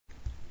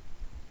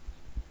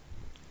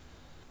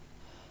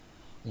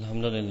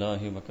الحمد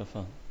لله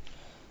وكفى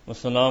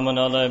وسلام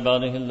على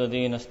عباده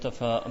الذين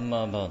اصطفى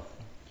أما بعد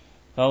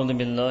أعوذ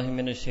بالله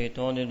من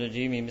الشيطان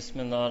الرجيم بسم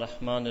الله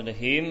الرحمن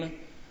الرحيم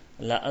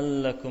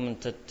لعلكم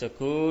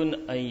تتقون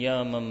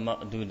أياما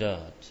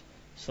معدودات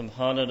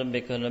سبحان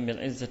ربك رب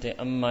العزة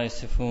عما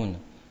يصفون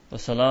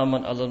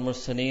وسلام على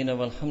المرسلين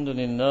والحمد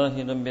لله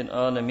رب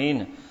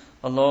العالمين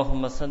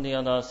اللهم صل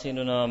على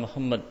سيدنا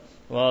محمد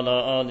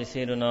وعلى آل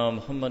سيدنا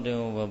محمد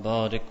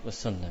وبارك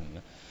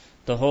وسلم.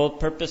 The whole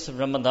purpose of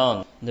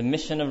Ramadan, the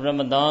mission of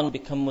Ramadan,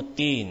 become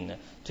muteen,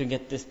 to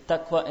get this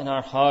taqwa in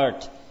our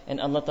heart. And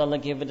Allah Ta'ala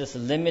gave us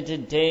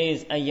limited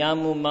days,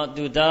 ayyamu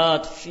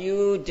ma'dudat,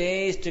 few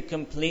days to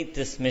complete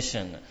this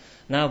mission.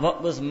 Now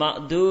what was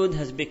ma'dud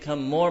has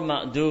become more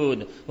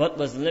ma'dud. What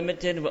was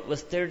limited, what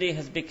was 30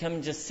 has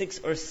become just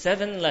 6 or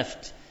 7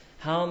 left.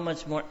 How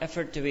much more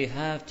effort do we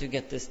have to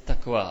get this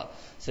taqwa?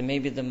 So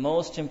maybe the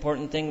most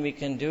important thing we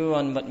can do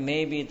on what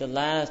may be the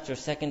last or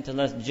second to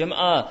last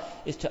Jum'ah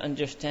is to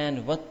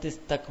understand what this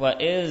taqwa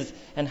is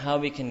and how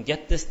we can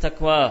get this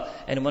taqwa.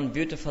 And one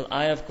beautiful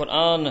ayah of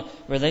Quran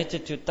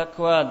related to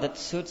taqwa that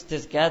suits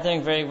this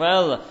gathering very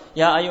well.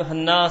 Ya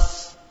ayyuhan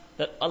nas,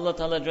 that Allah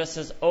Ta'ala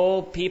addresses,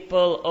 O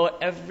people, O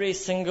every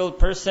single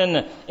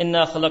person,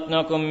 inna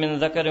khalaqnakum min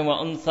dhakarin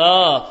wa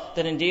untha,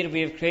 that indeed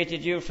we have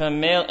created you from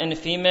male and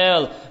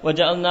female, wa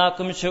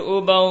ja'alnakum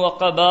shu'uban wa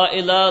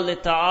qaba'ila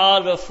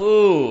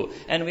lita'arafu,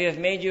 and we have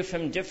made you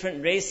from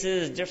different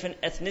races, different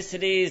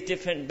ethnicities,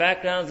 different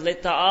backgrounds,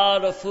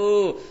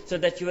 lita'arafu, so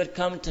that you would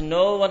come to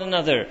know one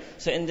another.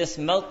 So in this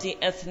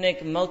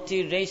multi-ethnic,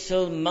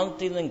 multi-racial,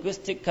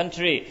 multi-linguistic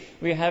country,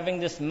 we're having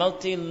this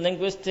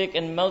multi-linguistic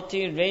and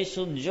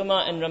multi-racial Jummah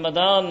in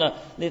Ramadan,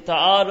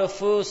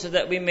 lita'arafu, so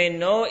that we may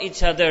know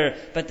each other.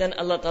 But then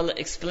Allah Ta'ala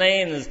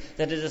explains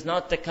that it is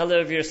not the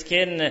color of your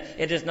skin,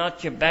 it is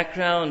not your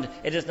background,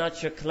 it is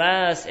not your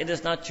class, it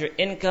is not your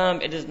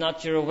income, it is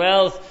not your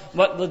wealth.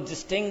 What will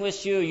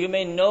distinguish you? You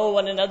may know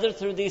one another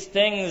through these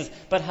things,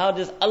 but how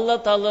does Allah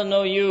Ta'ala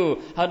know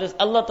you? How does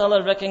Allah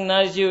Ta'ala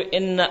recognize you?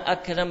 Inna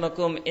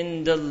akramakum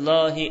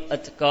indallahi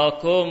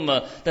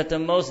atqakum, that the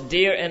most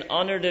dear and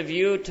honored of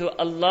you to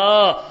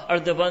Allah are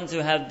the ones who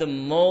have the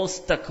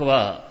most taqwa.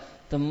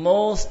 The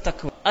most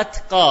taqwa.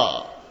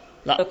 Atqa.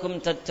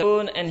 La'akum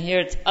tattaqun, and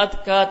here it's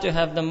atqa, to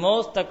have the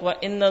most taqwa.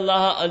 Inna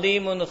Allaha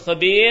alimun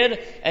khabir,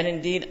 and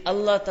indeed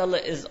Allah Ta'ala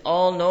is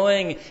all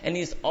knowing and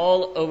He's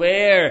all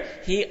aware.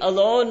 He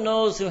alone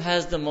knows who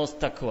has the most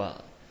taqwa.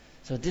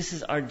 So this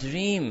is our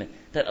dream,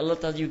 that Allah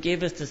Ta'ala, you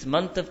gave us this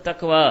month of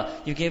taqwa,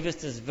 you gave us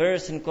this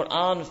verse in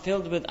Quran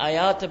filled with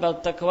ayat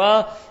about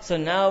taqwa. So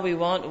now we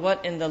want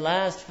what in the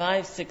last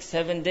 5, 6,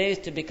 7 days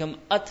to become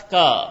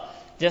atqa.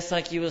 Just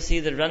like you will see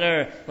the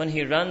runner, when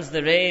he runs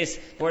the race,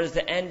 towards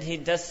the end he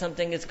does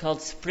something, it's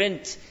called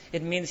sprint.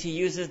 It means he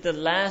uses the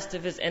last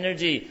of his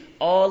energy,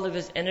 all of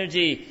his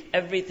energy,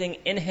 everything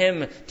in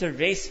him to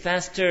race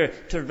faster,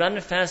 to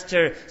run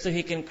faster, so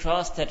he can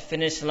cross that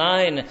finish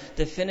line.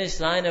 The finish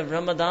line of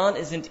Ramadan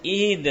isn't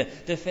Eid.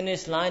 The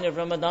finish line of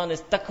Ramadan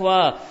is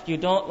taqwa. You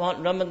don't want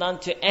Ramadan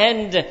to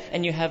end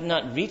and you have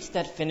not reached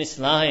that finish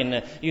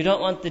line. You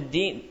don't want the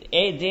day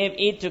of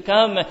Eid to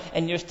come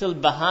and you're still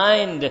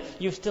behind.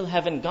 You still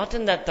haven't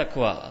gotten that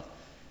taqwa.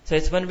 So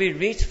it's when we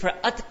reach for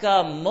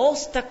atqa,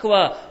 most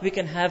taqwa, we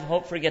can have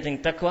hope for getting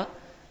taqwa.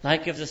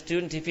 Like if the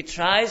student, if he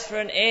tries for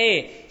an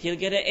A, he'll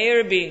get an A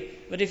or B.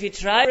 But if he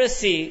tries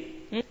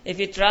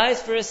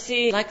for a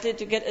C, he's likely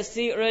to get a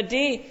C or a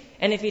D.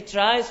 And if he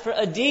tries for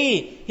a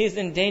D, he's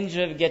in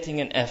danger of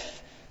getting an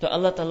F. So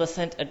Allah Ta'ala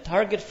sent a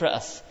target for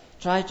us.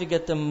 Try to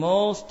get the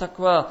most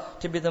taqwa,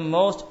 to be the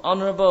most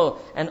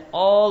honorable. And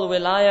all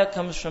wilayah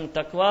comes from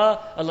taqwa.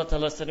 Allah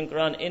Ta'ala said in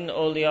Quran, In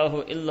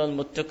awliyahu illa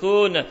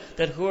al-muttaqun,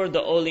 that who are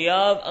the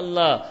awliya of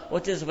Allah?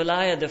 What is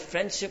wilayah? The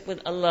friendship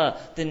with Allah,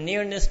 the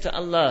nearness to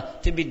Allah,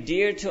 to be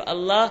dear to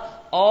Allah.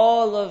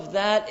 All of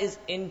that is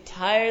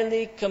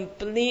entirely,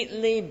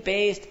 completely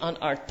based on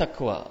our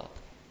taqwa.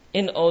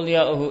 In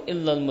awliyahu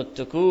illa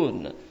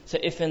al-muttaqun. So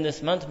if in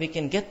this month we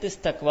can get this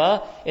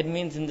taqwa, it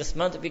means in this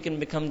month we can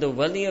become the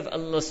wali of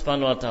Allah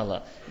subhanahu wa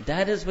ta'ala.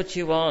 That is what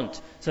you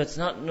want. So it's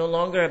no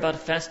longer about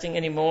fasting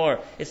anymore.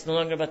 It's no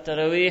longer about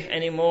taraweeh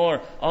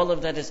anymore. All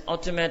of that is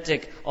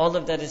automatic. All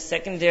of that is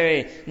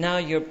secondary. Now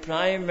your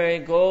primary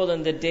goal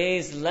in the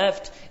days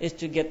left is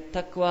to get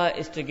taqwa,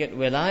 is to get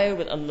wilayah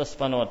with Allah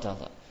subhanahu wa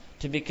ta'ala.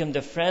 To become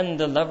the friend,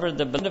 the lover,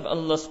 the beloved of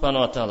Allah subhanahu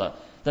wa ta'ala.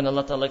 Then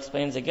Allah Ta'ala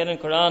explains again in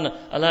Quran,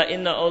 Ala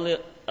inna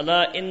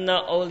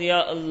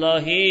awliya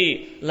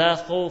Allahi la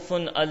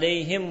khawfun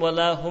alayhim wa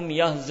la hum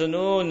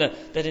yahzunun.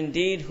 That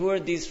indeed, who are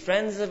these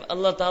friends of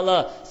Allah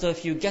Ta'ala? So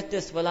if you get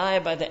this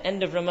walayah by the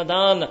end of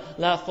Ramadan,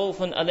 la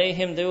khawfun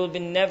alayhim, there will be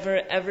never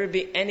ever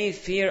be any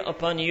fear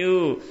upon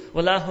you.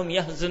 Wa la hum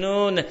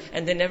yahzunun,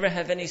 and they never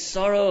have any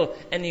sorrow,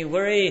 any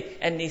worry,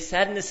 any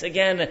sadness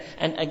again.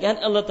 And again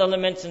Allah Ta'ala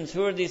mentions,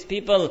 who are these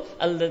people?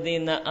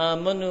 Alladhina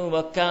amanu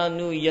wa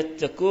kanu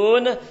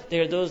yattaqun. They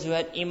are those who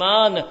had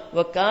iman,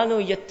 wa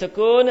kanu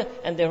yattaqun,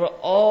 and they were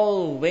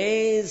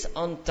always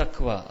on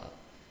taqwa.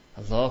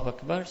 Allahu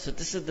Akbar. So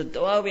this is the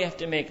dua we have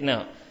to make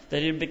now.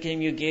 That it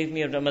became, you gave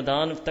me a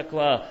Ramadan of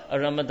taqwa, a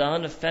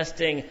Ramadan of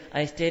fasting.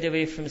 I stayed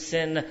away from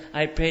sin.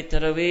 I prayed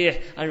Taraweeh.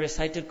 I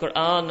recited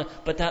Quran.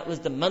 But that was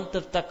the month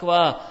of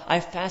taqwa. I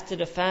fasted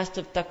a fast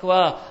of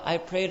taqwa. I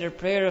prayed a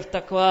prayer of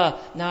taqwa.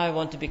 Now I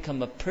want to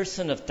become a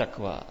person of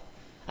taqwa.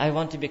 I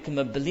want to become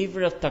a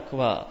believer of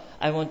taqwa.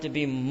 I want to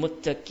be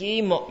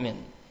muttaqi mu'min.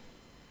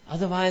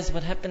 Otherwise,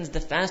 what happens? The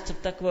fast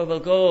of taqwa will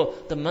go.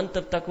 The month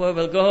of taqwa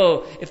will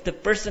go. If the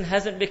person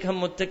hasn't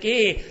become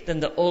muttaqi, then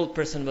the old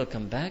person will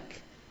come back.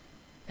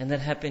 And that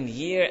happened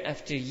year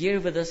after year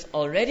with us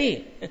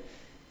already.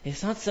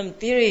 It's not some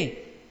theory.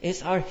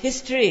 It's our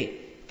history.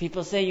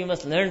 People say you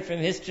must learn from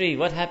history.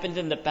 What happened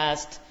in the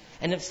past?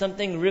 And if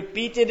something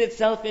repeated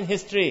itself in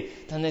history,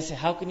 then they say,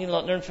 how can you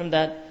not learn from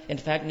that? In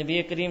fact,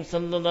 Nabi Kareem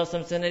sallallahu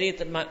alaihi wasallam said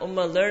that my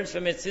ummah learns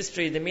from its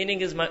history. The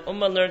meaning is my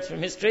ummah learns from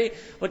history.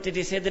 What did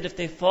he say? That if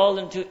they fall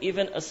into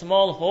even a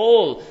small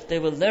hole, they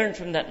will learn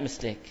from that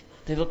mistake.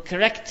 They will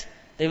correct.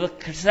 They will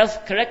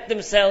self-correct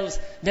themselves,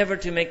 never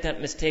to make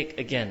that mistake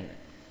again.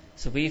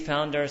 So we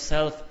found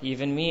ourselves,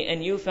 even me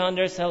and you found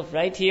ourselves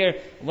right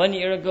here 1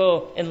 year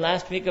ago in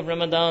last week of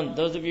Ramadan.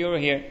 Those of you who were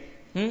here.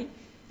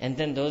 And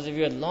then those of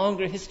you had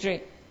longer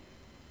history.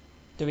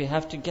 Do we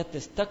have to get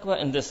this taqwa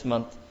in this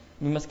month?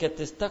 We must get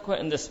this taqwa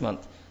in this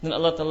month. Then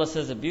Allah Ta'ala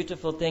says a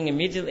beautiful thing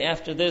immediately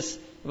after this.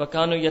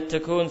 وَكَانُوا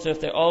يَتَّقُونَ. So if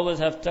they always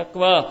have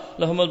taqwa,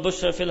 لَهُمُ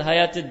الْبُشْرَ فِي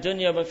الْحَيَاةِ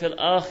الدُّنْيَا وَفِي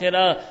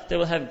الْآخِرَةِ. They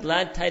will have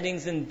glad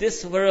tidings in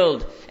this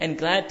world and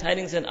glad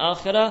tidings in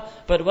akhirah.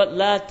 But what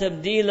لَا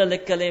تَبْدِيلَ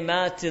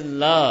لِكَلِمَاتِ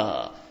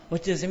اللَّهِ.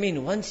 What does it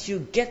mean? Once you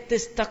get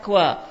this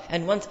taqwa,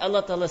 and once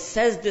Allah Ta'ala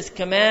says this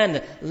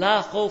command,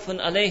 لَا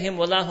خَوْفٌ عَلَيْهِمْ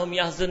وَلَا هُمْ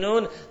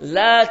يَحْزَنُونَ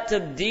لَا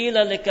تَبْدِيلَ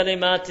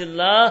لِكَلِمَاتِ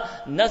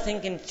اللَّهِ.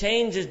 Nothing can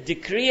change this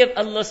decree of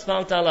Allah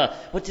subhanahu wa ta'ala.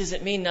 What does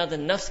it mean? Now the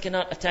nafs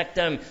cannot attack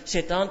them.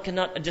 Shaitan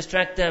cannot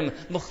distract them.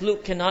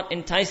 Makhluk cannot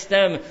entice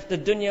them. The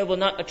dunya will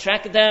not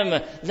attract them.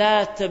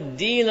 لَا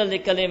تَبْدِيلَ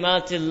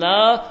لِكَلِمَاتِ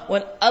اللَّهِ.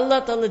 When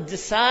Allah Ta'ala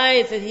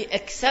decides that He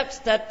accepts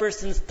that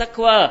person's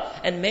taqwa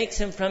and makes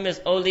him from His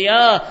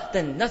awliya,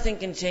 then nothing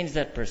can change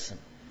that person.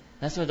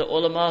 That's why the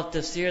ulama of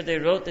tafsir, they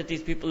wrote that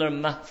these people are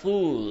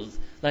mahfuz.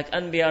 Like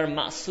Anbiya are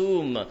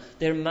ma'soom.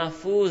 They're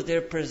mahfuz, they're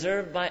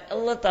preserved by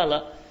Allah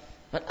Ta'ala.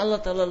 But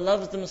Allah Ta'ala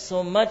loves them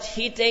so much,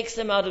 He takes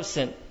them out of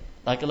sin.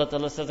 Like Allah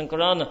Ta'ala says in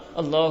Quran,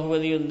 Allahu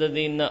waliyul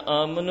ladhina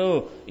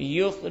amanu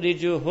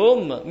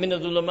yukhrijuhum min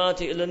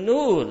adh-dhulumati ila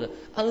nur.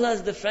 Allah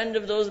is the friend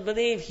of those who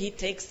believe. He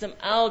takes them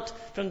out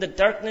from the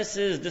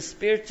darknesses, the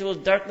spiritual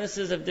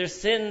darknesses of their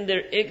sin,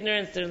 their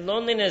ignorance, their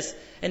loneliness,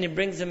 and He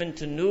brings them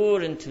into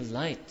nur, into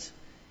light.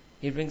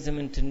 He brings them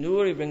into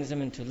nur, He brings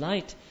them into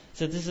light.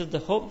 So this is the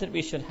hope that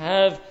we should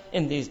have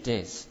in these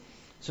days.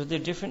 So there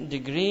are different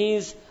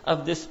degrees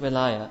of this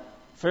wilaya.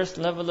 First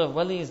level of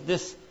wali is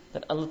this,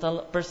 that Allah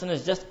Ta'ala person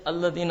is just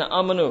alladhina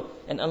amanu,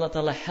 and Allah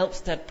Ta'ala helps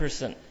that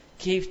person,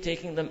 keeps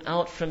taking them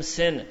out from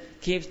sin,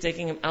 keeps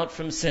taking them out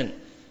from sin.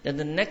 Then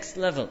the next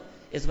level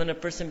is when a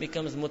person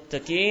becomes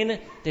muttaqeen,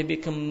 they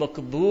become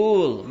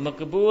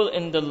makbul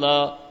in the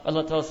law.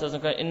 Allah Ta'ala says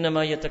in Quran,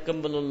 innama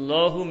yatakabbalu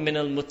Allahu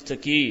minal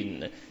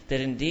muttaqeen.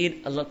 That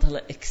indeed Allah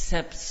Ta'ala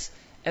accepts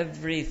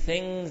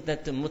everything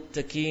that the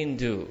muttaqeen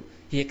do.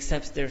 He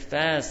accepts their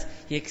fast,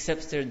 He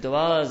accepts their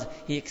du'as,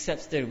 He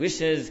accepts their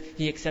wishes,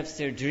 He accepts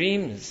their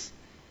dreams.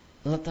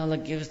 Allah Ta'ala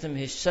gives them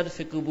His sharf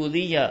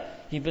qubuliyya.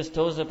 He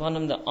bestows upon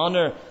them the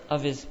honor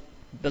of His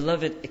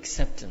beloved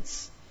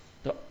acceptance.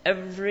 So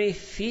every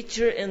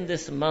feature in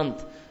this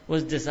month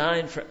was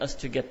designed for us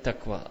to get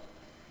taqwa.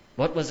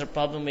 What was the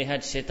problem? We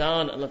had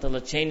shaitan. Allah Ta'ala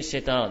changed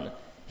shaitan.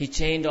 He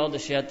chained all the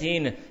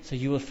shayateen, so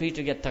you were free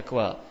to get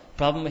taqwa.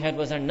 Problem we had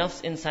was our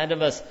nafs inside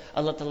of us.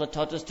 Allah Ta'ala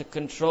taught us to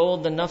control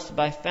the nafs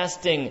by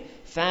fasting.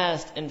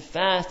 Fast,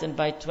 and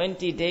by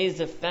 20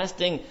 days of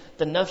fasting,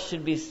 the nafs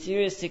should be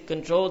seriously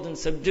controlled and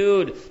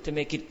subdued to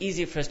make it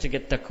easy for us to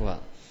get taqwa.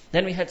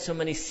 Then we had so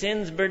many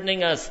sins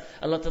burdening us.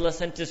 Allah Ta'ala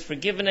sent His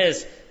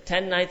forgiveness.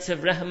 10 nights of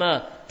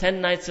rahmah,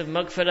 10 nights of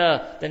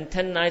maghfirah, then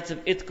 10 nights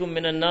of itkum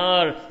minan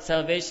nar,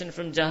 salvation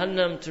from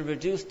Jahannam, to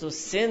reduce those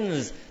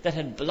sins that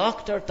had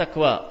blocked our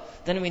taqwa.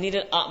 Then we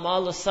needed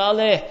a'mal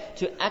salih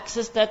to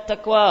access that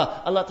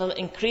taqwa. Allah Ta'ala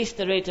increased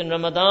the rate in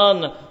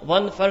Ramadan.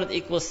 1 fard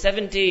equals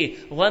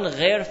 70. 1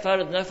 ghair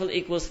fard nafil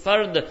equals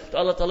fard. So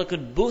Allah Ta'ala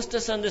could boost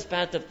us on this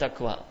path of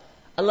taqwa.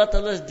 Allah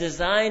Ta'ala has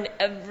designed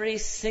every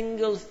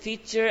single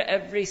feature,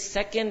 every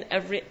second,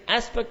 every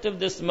aspect of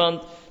this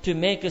month to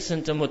make us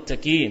into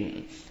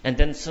muttaqeen. And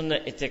then sunnah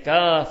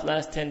itikaf,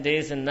 last 10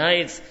 days and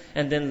nights,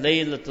 and then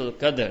Laylatul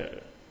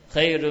Qadr.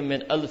 Khayru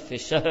min alfi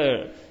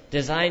shahr.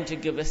 Designed to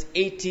give us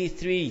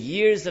 83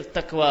 years of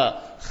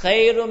taqwa.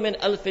 Khayru min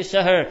alfi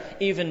shahr.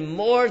 Even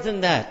more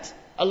than that.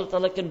 Allah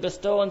Ta'ala can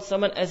bestow on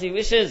someone as He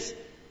wishes.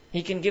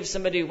 He can give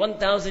somebody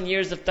 1,000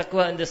 years of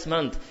taqwa in this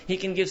month. He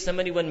can give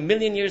somebody 1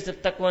 million years of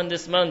taqwa in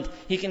this month.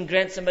 He can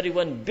grant somebody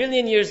 1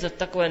 billion years of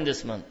taqwa in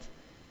this month.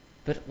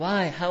 But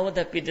why? How would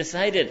that be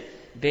decided?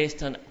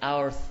 Based on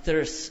our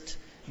thirst,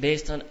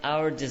 based on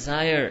our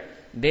desire,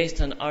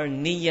 based on our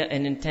niyyah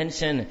and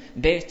intention,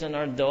 based on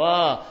our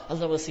dua.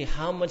 Allah will see,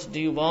 how much do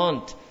you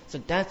want? So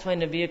that's why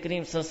Nabi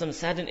Kareem Sallallahu Alaihi Wasallam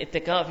sat in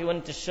itikaf. He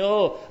wanted to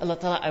show Allah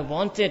Ta'ala, I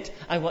want it.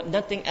 I want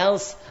nothing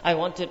else. I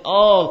want it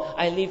all.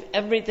 I leave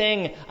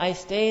everything. I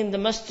stay in the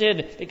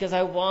masjid because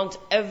I want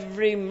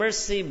every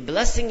mercy,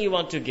 blessing you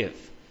want to give.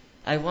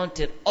 I want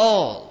it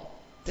all.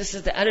 This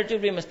is the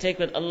attitude we must take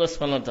with Allah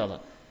subhanahu wa ta'ala.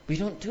 We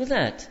don't do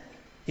that.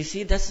 You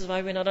see, this is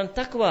why we're not on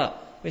taqwa.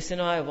 We say,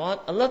 no, I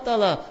want Allah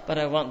Ta'ala, but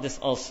I want this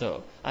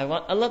also. I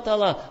want Allah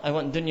Ta'ala, I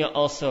want dunya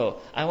also.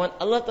 I want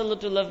Allah Ta'ala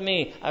to love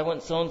me, I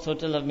want so-and-so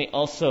to love me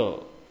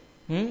also.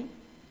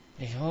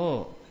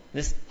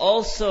 This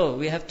also,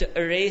 we have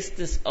to erase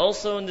this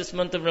also in this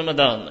month of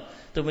Ramadan.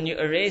 So when you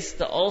erase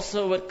the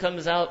also, what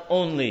comes out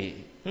only?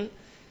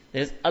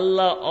 There's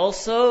Allah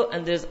also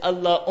and there's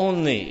Allah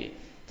only.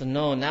 So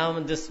no, now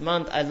in this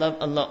month, I love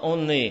Allah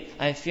only.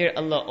 I fear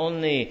Allah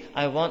only.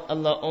 I want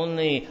Allah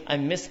only. I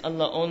miss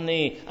Allah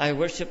only. I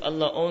worship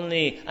Allah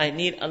only. I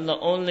need Allah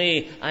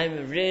only.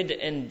 I'm rid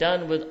and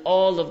done with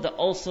all of the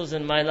alsos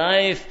in my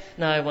life.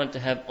 Now I want to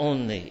have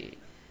only.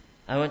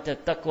 I want to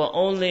have taqwa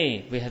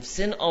only. We have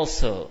sin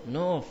also.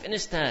 No,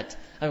 finish that.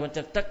 I want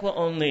to have taqwa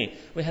only.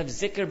 We have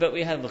zikr, but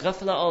we have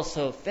ghafla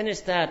also.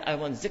 Finish that. I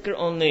want zikr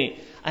only.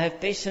 I have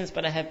patience,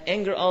 but I have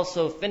anger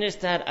also. Finish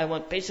that. I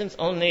want patience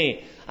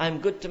only. I'm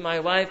good to my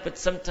wife, but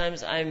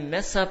sometimes I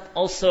mess up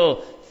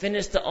also.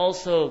 Finish the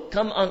also.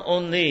 Come on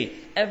only.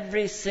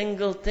 Every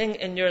single thing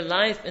in your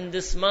life in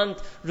this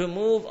month,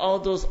 remove all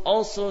those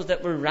alsos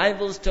that were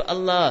rivals to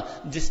Allah,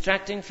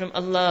 distracting from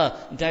Allah,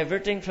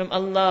 diverting from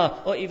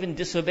Allah, or even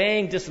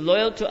disobeying,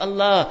 disloyal to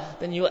Allah.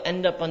 Then you'll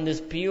end up on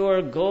this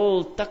pure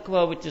gold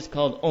taqwa, which is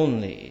called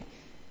only.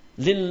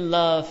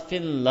 Lillah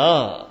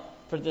fillah.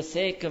 For the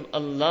sake of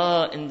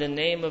Allah, in the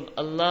name of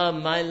Allah,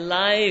 my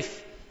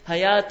life,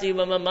 hayati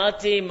wa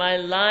mamati, my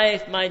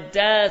life, my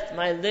death,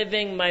 my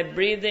living, my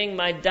breathing,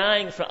 my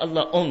dying, for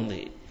Allah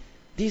only.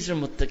 These are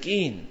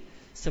muttaqeen.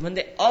 So when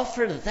they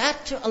offer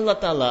that to Allah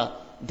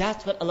Ta'ala,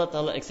 that's what Allah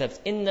Ta'ala accepts.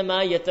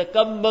 Innama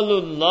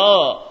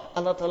yatakabbalullah.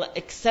 Allah Ta'ala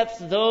accepts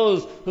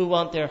those who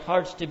want their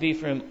hearts to be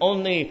for Him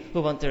only,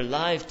 who want their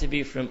lives to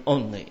be for Him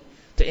only.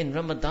 So in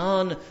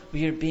Ramadan,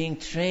 we are being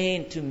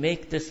trained to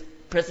make this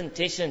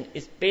presentation,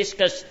 is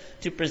peshkash,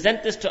 to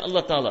present this to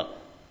Allah Ta'ala,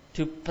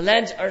 to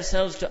pledge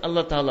ourselves to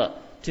Allah Ta'ala,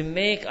 to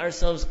make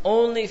ourselves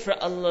only for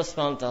Allah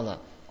subhanahu wa ta'ala.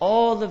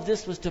 All of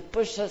this was to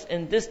push us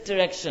in this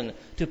direction,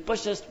 to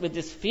push us with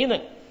this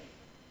feeling.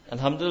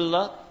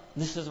 Alhamdulillah,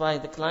 this is why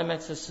the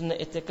climax is Sunnah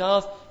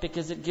Itikaf,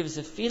 because it gives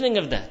a feeling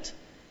of that.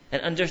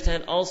 And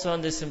understand also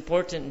on this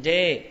important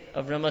day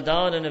of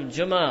Ramadan and of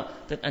Jummah,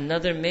 that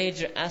another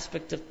major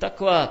aspect of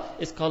taqwa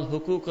is called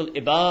hukukul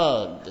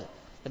ibad.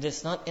 That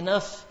it's not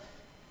enough.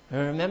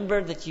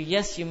 Remember that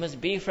you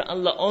must be for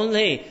Allah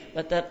only,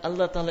 but that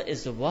Allah Ta'ala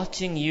is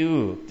watching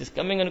you. This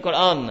coming in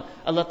Quran,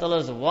 Allah Ta'ala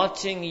is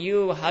watching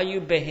you, how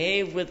you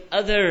behave with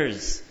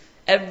others.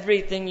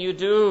 Everything you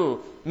do.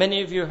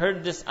 Many of you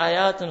heard this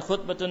ayat in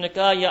Khutbatun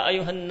Nikah, Ya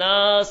ayyuhan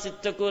nas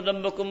ittaqu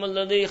rabbakum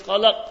alladhi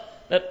khalaq.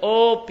 That,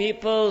 oh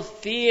people,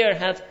 fear,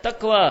 have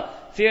taqwa,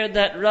 fear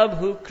that Rabb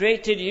who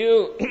created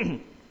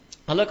you.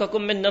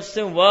 Khalaqakum min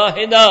nafsin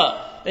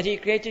wahida. That He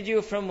created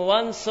you from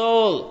one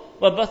soul.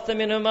 وَبَثَّ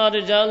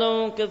مِنْهُمَا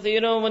رِجَالٌ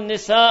كَثِيرٌ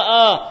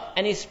وَالنِّسَاءَ.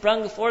 And He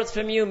sprung forth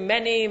from you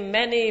many,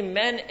 many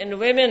men and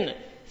women.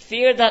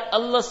 Fear that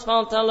Allah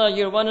subhanahu wa ta'ala,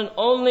 your one and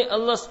only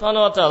Allah subhanahu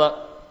wa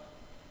ta'ala.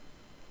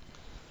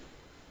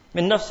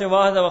 مِنْ نَفْسٍ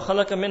وَاحِدَةٍ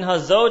وَخَلَقَ مِنْهَا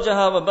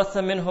زَوْجَهَا وَبَثَّ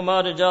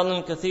مِنْهُمَا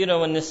رِجَالٌ كَثِيرٌ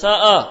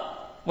وَالنِّسَاءَ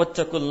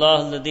وَاتَّقُوا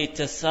اللَّهَ الَّذِي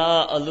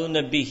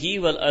تَسَاءَلُونَ بِهِ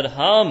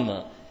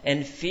وَالْأَرْحَامَ.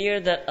 And fear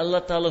that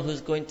Allah Ta'ala,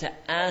 who's going to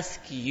ask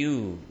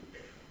you,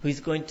 who's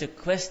going to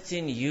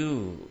question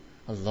you.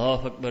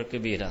 Allahu Akbar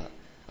Kabira.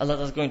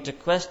 Allah is going to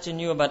question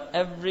you about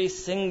every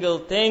single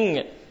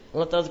thing.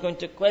 Allah is going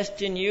to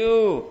question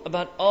you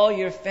about all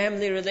your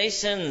family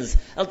relations.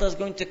 Allah is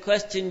going to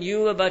question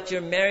you about your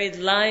married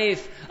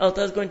life.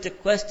 Allah is going to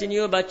question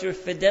you about your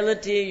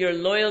fidelity, your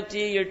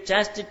loyalty, your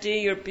chastity,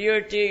 your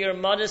purity, your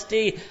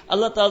modesty.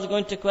 Allah is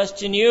going to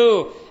question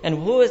you. And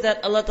who is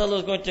that Allah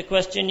is going to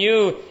question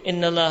you?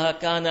 Inna Allaha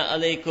kana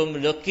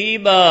alaykum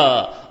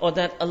raqiba. Or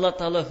that Allah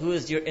Ta'ala who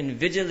is your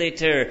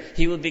invigilator,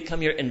 He will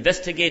become your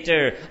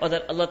investigator. Or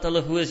that Allah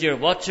Ta'ala who is your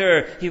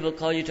watcher, He will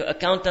call you to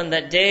account on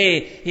that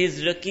day. He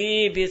is raqib.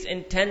 He is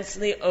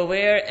intensely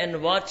aware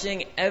and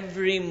watching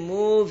every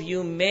move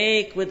you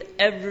make with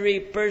every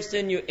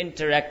person you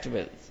interact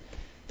with.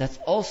 That's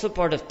also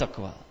part of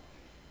taqwa.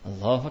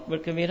 Allahu Akbar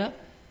Kabira.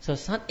 So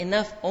it's not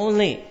enough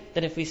only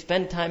that if we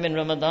spend time in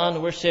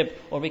Ramadan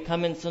worship or we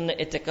come in Sunnah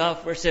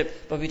Itikaf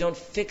worship, but we don't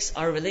fix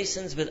our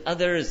relations with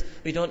others,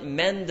 we don't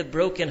mend the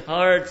broken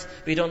hearts,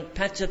 we don't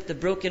patch up the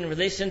broken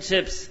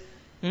relationships.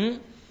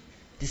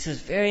 This is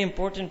very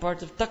important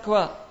part of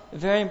taqwa.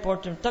 Very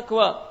important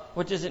taqwa.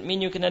 What does it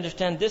mean? You can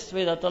understand this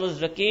way, that Allah is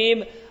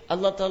Raqib.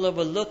 Allah Ta'ala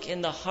will look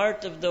in the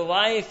heart of the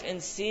wife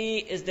and see,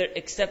 is there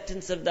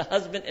acceptance of the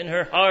husband in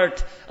her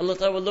heart? Allah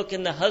Ta'ala will look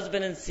in the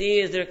husband and see,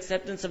 is there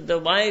acceptance of the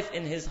wife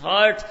in his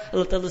heart?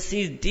 Allah Ta'ala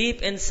sees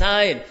deep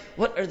inside.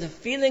 What are the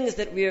feelings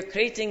that we are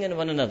creating in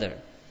one another?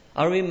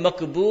 Are we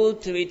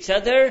makbul to each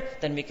other?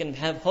 Then we can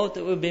have hope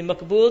that we'll be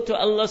makbul to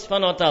Allah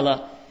subhanahu wa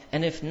ta'ala.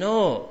 And if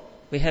no,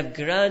 we have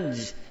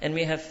grudge, and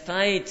we have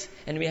fight,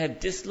 and we have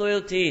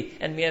disloyalty,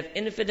 and we have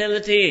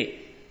infidelity,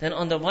 then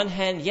on the one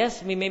hand,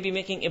 yes, we may be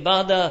making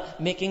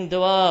ibadah, making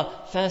dua,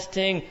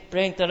 fasting,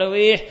 praying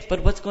taraweeh,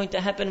 but what's going to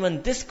happen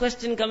when this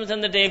question comes on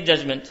the Day of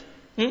Judgment?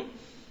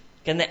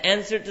 Can the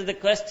answer to the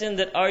question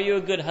that are you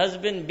a good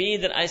husband be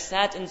that I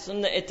sat in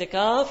sunnah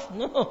itikaf?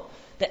 No.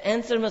 The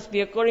answer must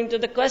be according to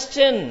the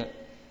question.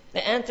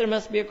 The answer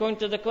must be according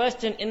to the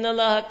question. Inna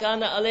Allaha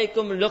kana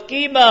alaykum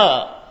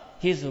raqiba.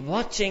 He's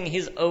watching,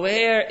 He's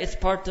aware, it's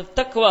part of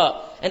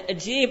taqwa. And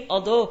ajib,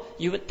 although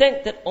you would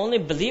think that only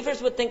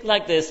believers would think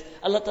like this,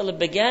 Allah Ta'ala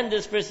began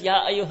this verse,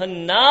 Ya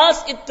ayyuhan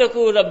nas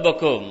ittaqu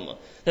rabbakum.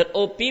 That,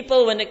 oh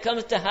people, when it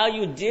comes to how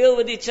you deal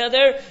with each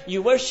other,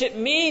 you worship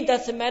me,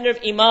 that's a matter of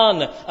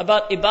iman.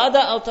 About ibadah,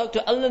 I'll talk to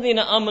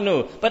alladhina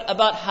amanu. But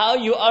about how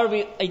you are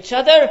with each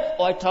other,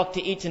 I talk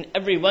to each and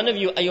every one of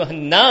you,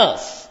 ayyuhan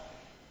nas.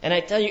 And I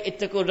tell you,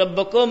 ittaqu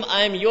rabbakum,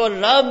 I am your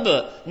Rabb.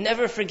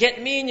 Never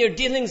forget me in your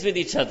dealings with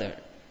each other.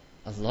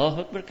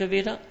 Allahu Akbar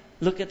kabira.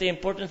 Look at the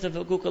importance of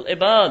hukuk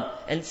al-ibad.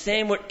 And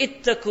same word,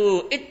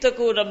 ittaqu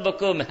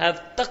rabbakum. Have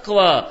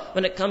taqwa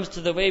when it comes to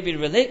the way we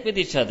relate with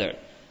each other.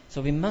 So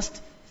we must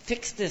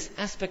fix this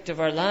aspect of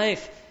our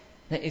life.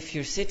 Now, if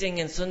you're sitting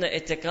in sunnah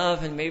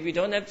itikaf and maybe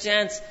don't have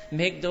chance,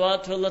 make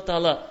dua to Allah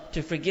Ta'ala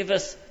to forgive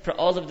us for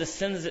all of the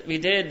sins that we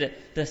did,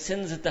 the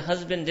sins that the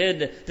husband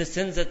did, the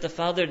sins that the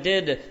father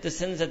did, the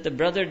sins that the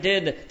brother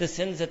did, the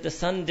sins that the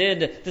son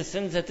did, the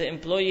sins that the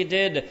employee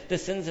did, the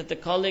sins that the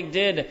colleague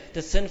did,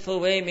 the sinful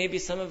way maybe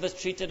some of us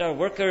treated our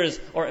workers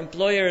or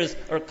employers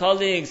or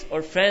colleagues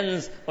or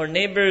friends or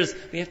neighbors.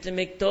 We have to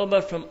make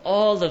tawbah from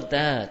all of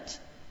that.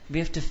 We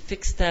have to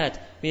fix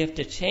that. We have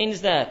to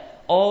change that.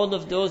 All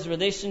of those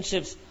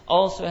relationships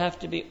also have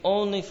to be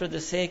only for the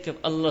sake of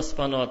Allah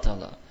subhanahu wa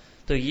ta'ala.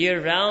 So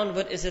year round,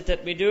 what is it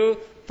that we do?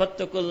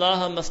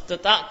 Fattakullaha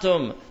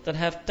mastata'tum. That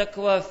have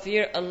taqwa,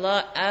 fear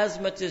Allah as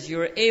much as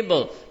you are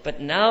able.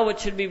 But now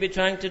what should we be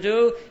trying to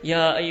do?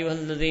 Ya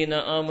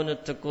ayyuhalladhina amanu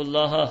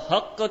taqullaha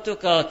haqqa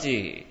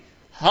tuqati.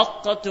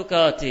 Haqqa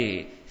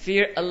tuqati.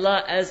 Fear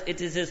Allah as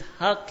it is His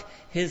haqq,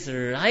 His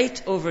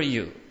right over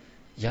you.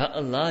 Ya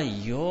Allah,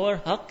 your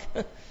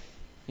haqq.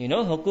 You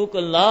know,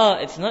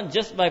 huququllah, it's not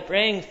just by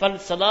praying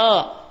fard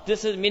salah.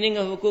 This is meaning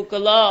of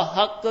huququllah,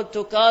 haqqa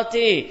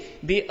tuqati.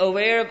 Be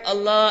aware of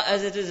Allah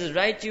as it is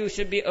right you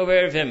should be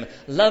aware of Him.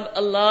 Love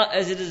Allah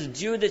as it is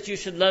due that you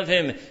should love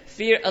Him.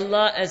 Fear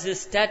Allah as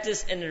His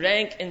status and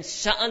rank and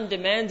sha'an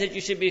demands that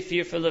you should be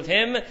fearful of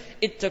Him.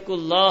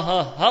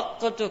 Ittaqullaha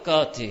haqqa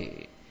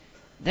tuqati.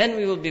 Then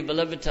we will be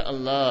beloved to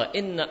Allah.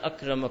 Inna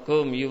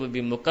akramakum, you will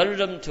be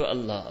mukarram to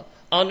Allah.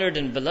 Honored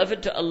and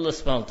beloved to Allah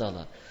subhanahu wa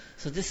ta'ala.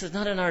 So this is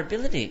not in our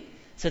ability.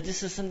 So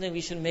this is something we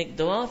should make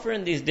dua for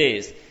in these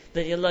days.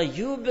 That Allah,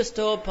 you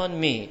bestow upon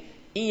me.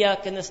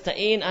 Iyaka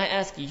nasta'een, I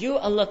ask you,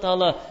 Allah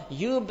Ta'ala,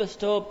 you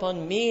bestow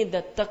upon me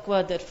that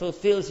taqwa that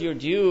fulfills your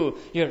due,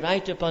 your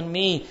right upon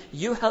me.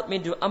 You help me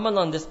do amal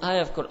on this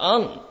ayah of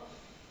Quran.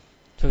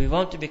 So we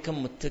want to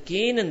become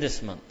muttaqeen in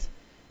this month.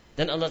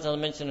 Then Allah Ta'ala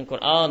mentioned in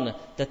Quran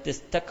that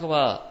this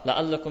taqwa,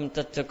 la'allakum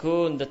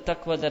tattaqoon, the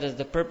taqwa that is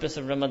the purpose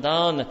of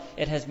Ramadan,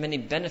 it has many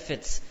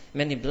benefits,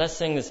 many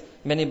blessings,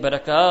 many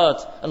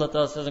barakat. Allah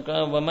Ta'ala says in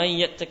Quran,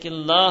 وَمَنْ يَتَّقِ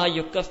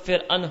اللَّهَ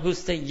يُكَفِّرْ عَنْهُ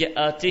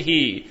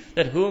سَيِّئَاتِهِ.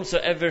 That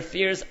whomsoever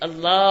fears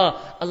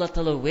Allah, Allah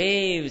Ta'ala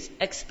waives,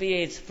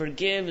 expiates,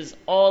 forgives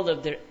all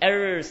of their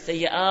errors,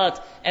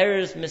 sayyat,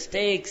 errors,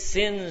 mistakes,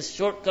 sins,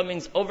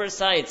 shortcomings,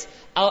 oversights,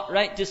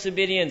 outright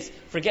disobedience,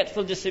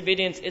 forgetful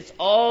disobedience. It's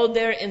all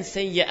there in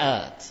sayyat.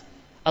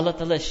 Allah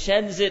Ta'ala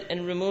sheds it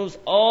and removes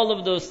all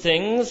of those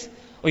things.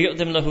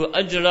 وَيُؤْذِمْ لَهُ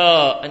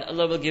أَجْرًا. And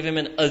Allah will give him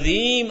an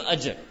azim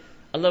ajr.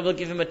 Allah will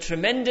give him a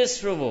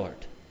tremendous reward.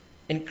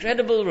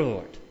 Incredible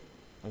reward.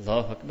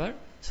 Allahu Akbar.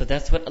 So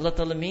that's what Allah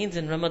Ta'ala means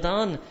in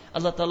Ramadan.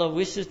 Allah Ta'ala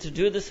wishes to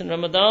do this in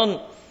Ramadan.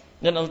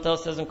 Then Allah Ta'ala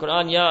says in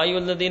Quran, Ya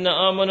ayyuhalladhina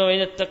amanu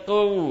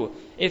inattaqu.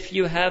 If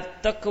you have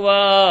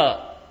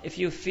taqwa, if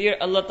you fear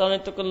Allah Ta'ala,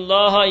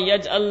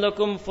 ittaqullaha yaj'al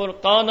lakum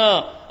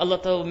furqana. Allah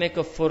Ta'ala will make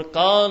a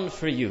furqan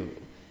for you.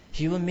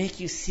 He will make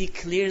you see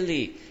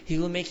clearly. He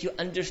will make you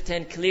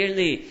understand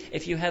clearly.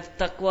 If you have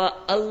taqwa,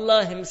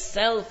 Allah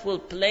Himself will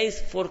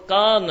place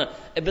furqan,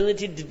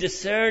 ability to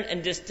discern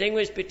and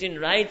distinguish between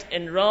right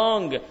and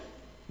wrong,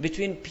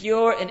 between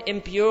pure and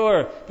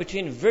impure,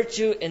 between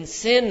virtue and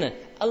sin.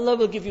 Allah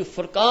will give you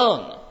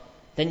furqan.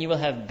 Then you will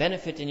have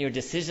benefit in your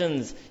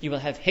decisions. You will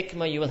have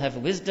hikmah, you will have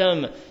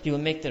wisdom. You will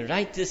make the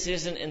right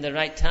decision in the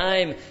right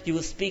time. You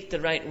will speak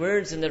the right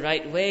words in the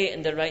right way,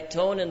 in the right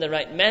tone, in the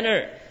right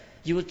manner.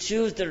 You will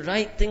choose the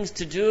right things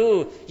to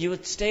do. You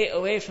will stay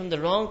away from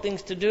the wrong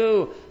things to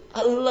do.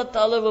 Allah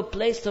Ta'ala will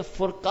place the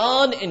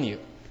furqan in you.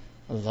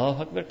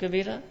 Allahu Akbar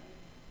kabira.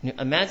 You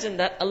imagine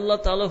that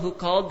Allah Ta'ala who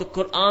called the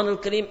Quran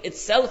al-Kareem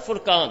itself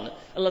Furqan.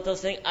 Allah Ta'ala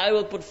saying, I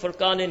will put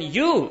Furqan in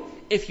you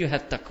if you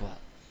have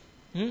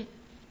taqwa.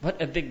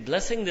 What a big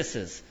blessing this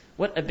is.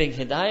 What a big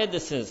hidayah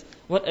this is.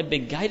 What a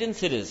big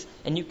guidance it is.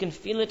 And you can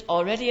feel it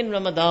already in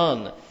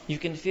Ramadan. You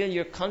can feel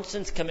your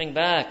conscience coming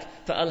back.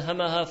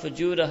 فَأَلْهَمَهَا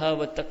فُجُورَهَا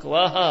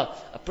وَتَقْوَاهَا.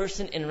 A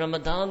person in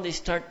Ramadan, they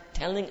start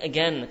telling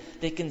again.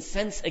 They can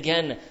sense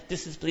again.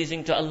 This is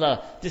pleasing to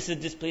Allah. This is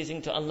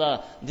displeasing to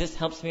Allah. This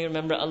helps me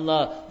remember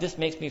Allah. This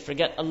makes me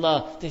forget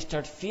Allah. They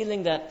start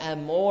feeling that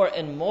more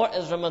and more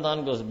as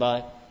Ramadan goes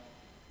by.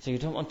 So you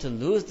don't want to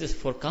lose this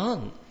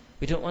Furqan.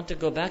 We don't want to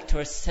go back to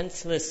our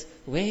senseless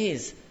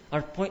ways,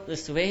 our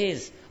pointless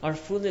ways, our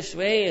foolish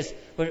ways,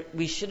 where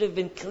we should have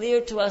been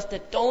clear to us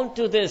that don't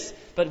do this,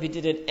 but we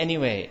did it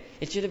anyway.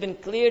 It should have been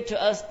clear to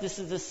us this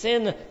is a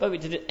sin, but we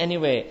did it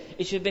anyway.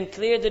 It should have been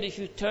clear that if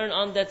you turn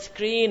on that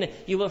screen,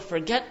 you will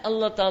forget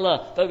Allah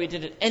Ta'ala, but we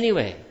did it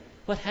anyway.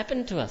 What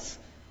happened to us?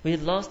 We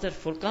had lost that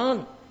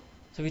Furqan.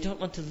 So we don't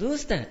want to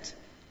lose that.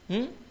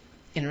 In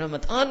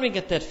Ramadan we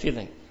get that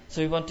feeling.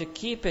 So we want to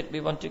keep it,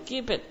 we want to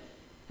keep it.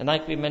 And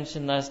like we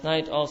mentioned last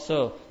night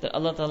also, that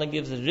Allah Ta'ala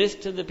gives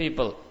rizq to the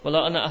people.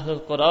 وَلَا أَنَا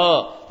أَهْلُ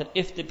الْقُرَىٰ. That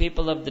if the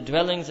people of the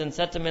dwellings and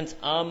settlements,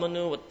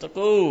 آمَنُوا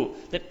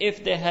وَاتَّقُوا. That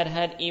if they had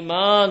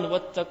iman,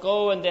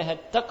 وَاتَّقُوا, and they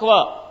had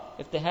taqwa.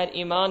 If they had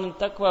iman and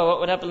taqwa,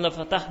 what would happen?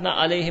 لَفَتَحْنَا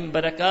عَلَيْهِمْ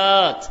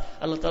بَرَكَاتٍ.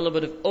 Allah Ta'ala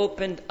would have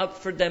opened up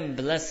for them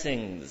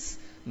blessings.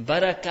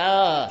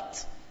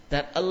 Barakat.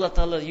 That Allah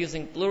Ta'ala,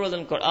 using plural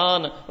in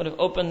Quran, would have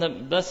opened the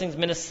blessings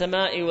min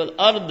as-sama'i wal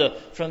ard,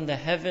 from the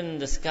heaven,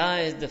 the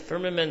skies, the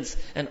firmaments,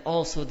 and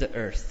also the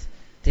earth.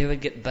 They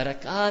would get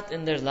barakat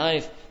in their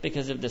life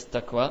because of this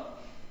taqwa.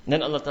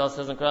 Then Allah Ta'ala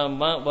says in Quran,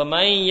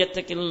 وَمَن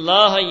يَتَّقِ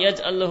اللَّهَ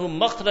يَجْعَلْ لَهُ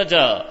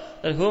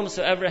مَخْرَجًا. That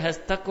whomsoever has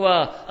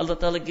taqwa, Allah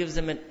Ta'ala gives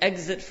them an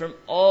exit from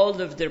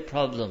all of their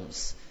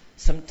problems.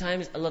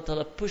 Sometimes Allah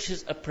Ta'ala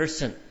pushes a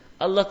person.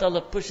 Allah Ta'ala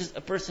pushes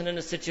a person in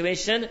a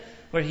situation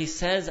where he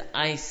says,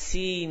 I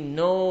see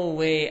no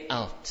way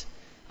out.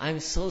 I'm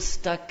so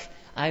stuck.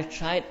 I've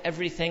tried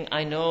everything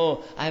I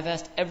know. I've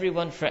asked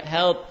everyone for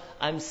help.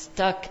 I'm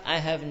stuck. I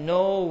have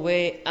no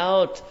way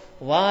out.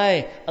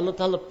 Why? Allah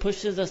Ta'ala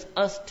pushes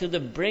us to the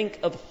brink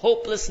of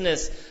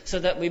hopelessness so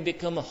that we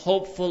become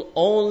hopeful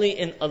only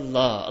in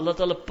Allah. Allah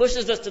Ta'ala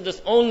pushes us to this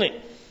only.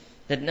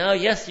 That now,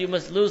 yes, you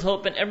must lose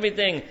hope in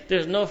everything.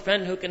 There's no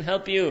friend who can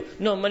help you.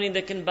 No money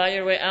that can buy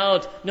your way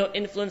out. No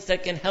influence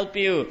that can help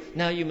you.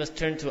 Now you must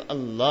turn to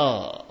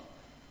Allah.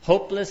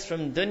 Hopeless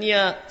from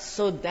dunya,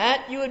 so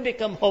that you would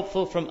become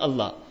hopeful from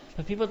Allah.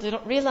 But people, they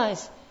don't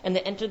realize. And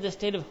they enter the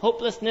state of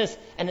hopelessness.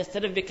 And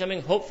instead of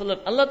becoming hopeful of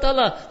Allah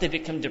Ta'ala, they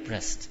become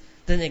depressed.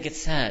 Then they get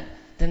sad.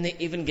 Then they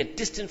even get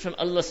distant from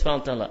Allah subhanahu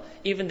wa ta'ala.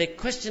 Even they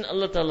question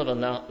Allah Ta'ala.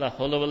 La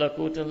hawla wa la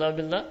quwwata illa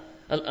billah.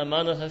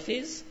 Al-aman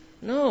al-hafiz.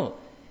 No.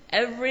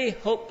 Every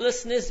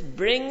hopelessness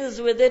brings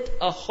with it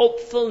a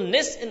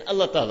hopefulness in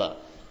Allah Ta'ala.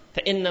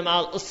 فَإِنَّ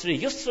مَعَ الْأُسْرِ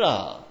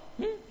يُسْرًا.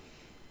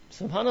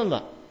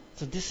 Subhanallah.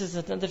 So this is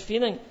another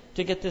feeling.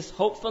 To get this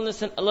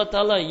hopefulness in Allah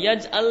Ta'ala.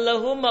 يَجْعَلْ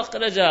لَهُ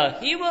مَخْرَجًا.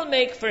 He will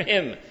make for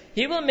him.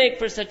 He will make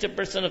for such a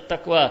person of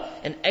taqwa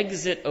an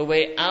exit, a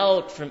way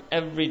out from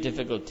every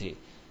difficulty.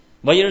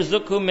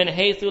 وَيَرْزُقْهُ مِنْ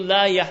حَيْثُ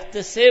لَا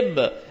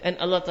يَحْتَسِبْ. And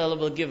Allah Ta'ala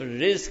will give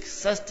rizq,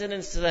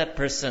 sustenance to that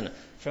person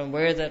from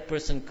where that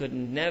person could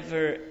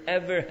never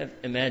ever have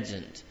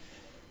imagined.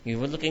 You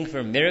were looking for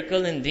a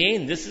miracle in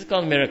deen? This is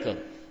called miracle.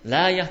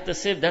 La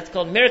yahtasib, that's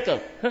called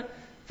miracle.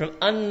 From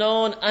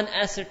unknown,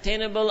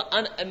 unascertainable,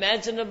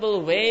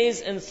 unimaginable ways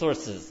and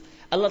sources.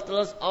 Allah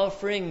Ta'ala is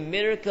offering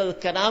miracle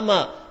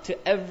karama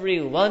to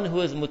everyone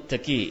who is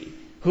muttaqi.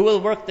 Who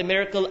will work the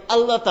miracle?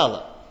 Allah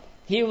Ta'ala.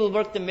 He will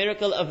work the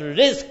miracle of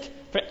rizq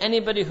for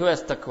anybody who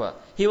has taqwa.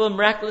 He will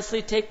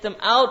miraculously take them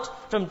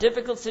out from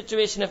difficult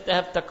situation if they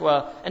have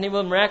taqwa. And He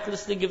will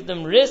miraculously give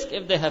them rizq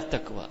if they have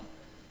taqwa.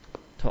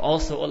 To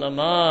also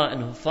ulama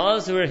and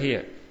hufaz who are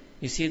here.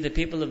 You see, the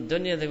people of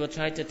dunya, they will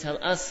try to tell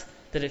us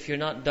that if you're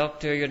not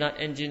doctor, you're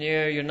not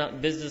engineer, you're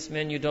not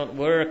businessman, you don't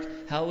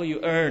work, how will you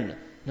earn?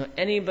 No,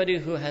 anybody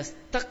who has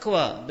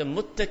taqwa, the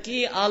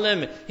muttaqi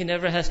alim, he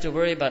never has to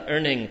worry about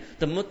earning.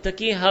 The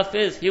muttaqi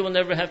hafiz, he will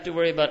never have to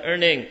worry about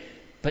earning.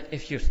 But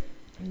if you're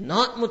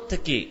not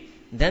muttaqi,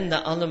 then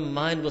the alim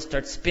mind will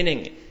start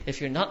spinning.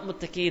 If you're not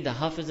muttaqi, the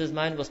hafiz's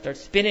mind will start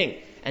spinning.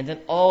 And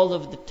then all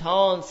of the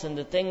taunts and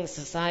the things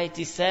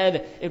society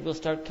said, it will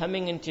start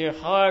coming into your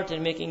heart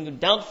and making you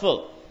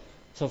doubtful.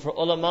 So for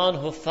ulama and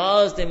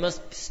hufaz, they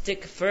must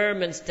stick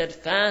firm and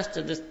steadfast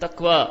to this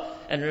taqwa.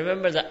 And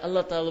remember that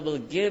Allah Ta'ala will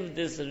give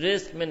this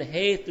rizq min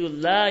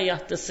haythu la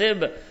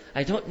yahtasib.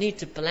 I don't need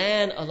to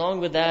plan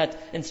along with that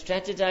and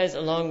strategize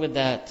along with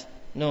that.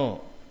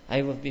 No.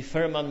 I will be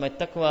firm on my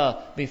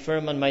taqwa, be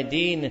firm on my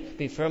deen,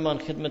 be firm on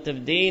khidmat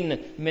of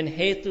deen. Min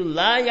haythu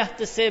la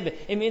yahtasib.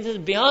 It means it's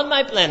beyond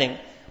my planning.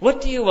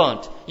 What do you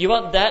want? You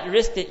want that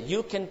risk that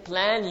you can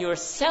plan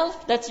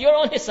yourself? That's your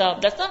own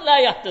hisab. That's not la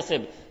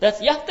yahtasib. That's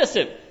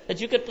yahtasib.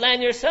 That you could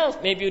plan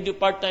yourself. Maybe you do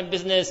part-time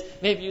business.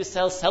 Maybe you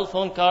sell cell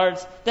phone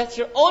cards. That's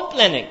your own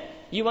planning.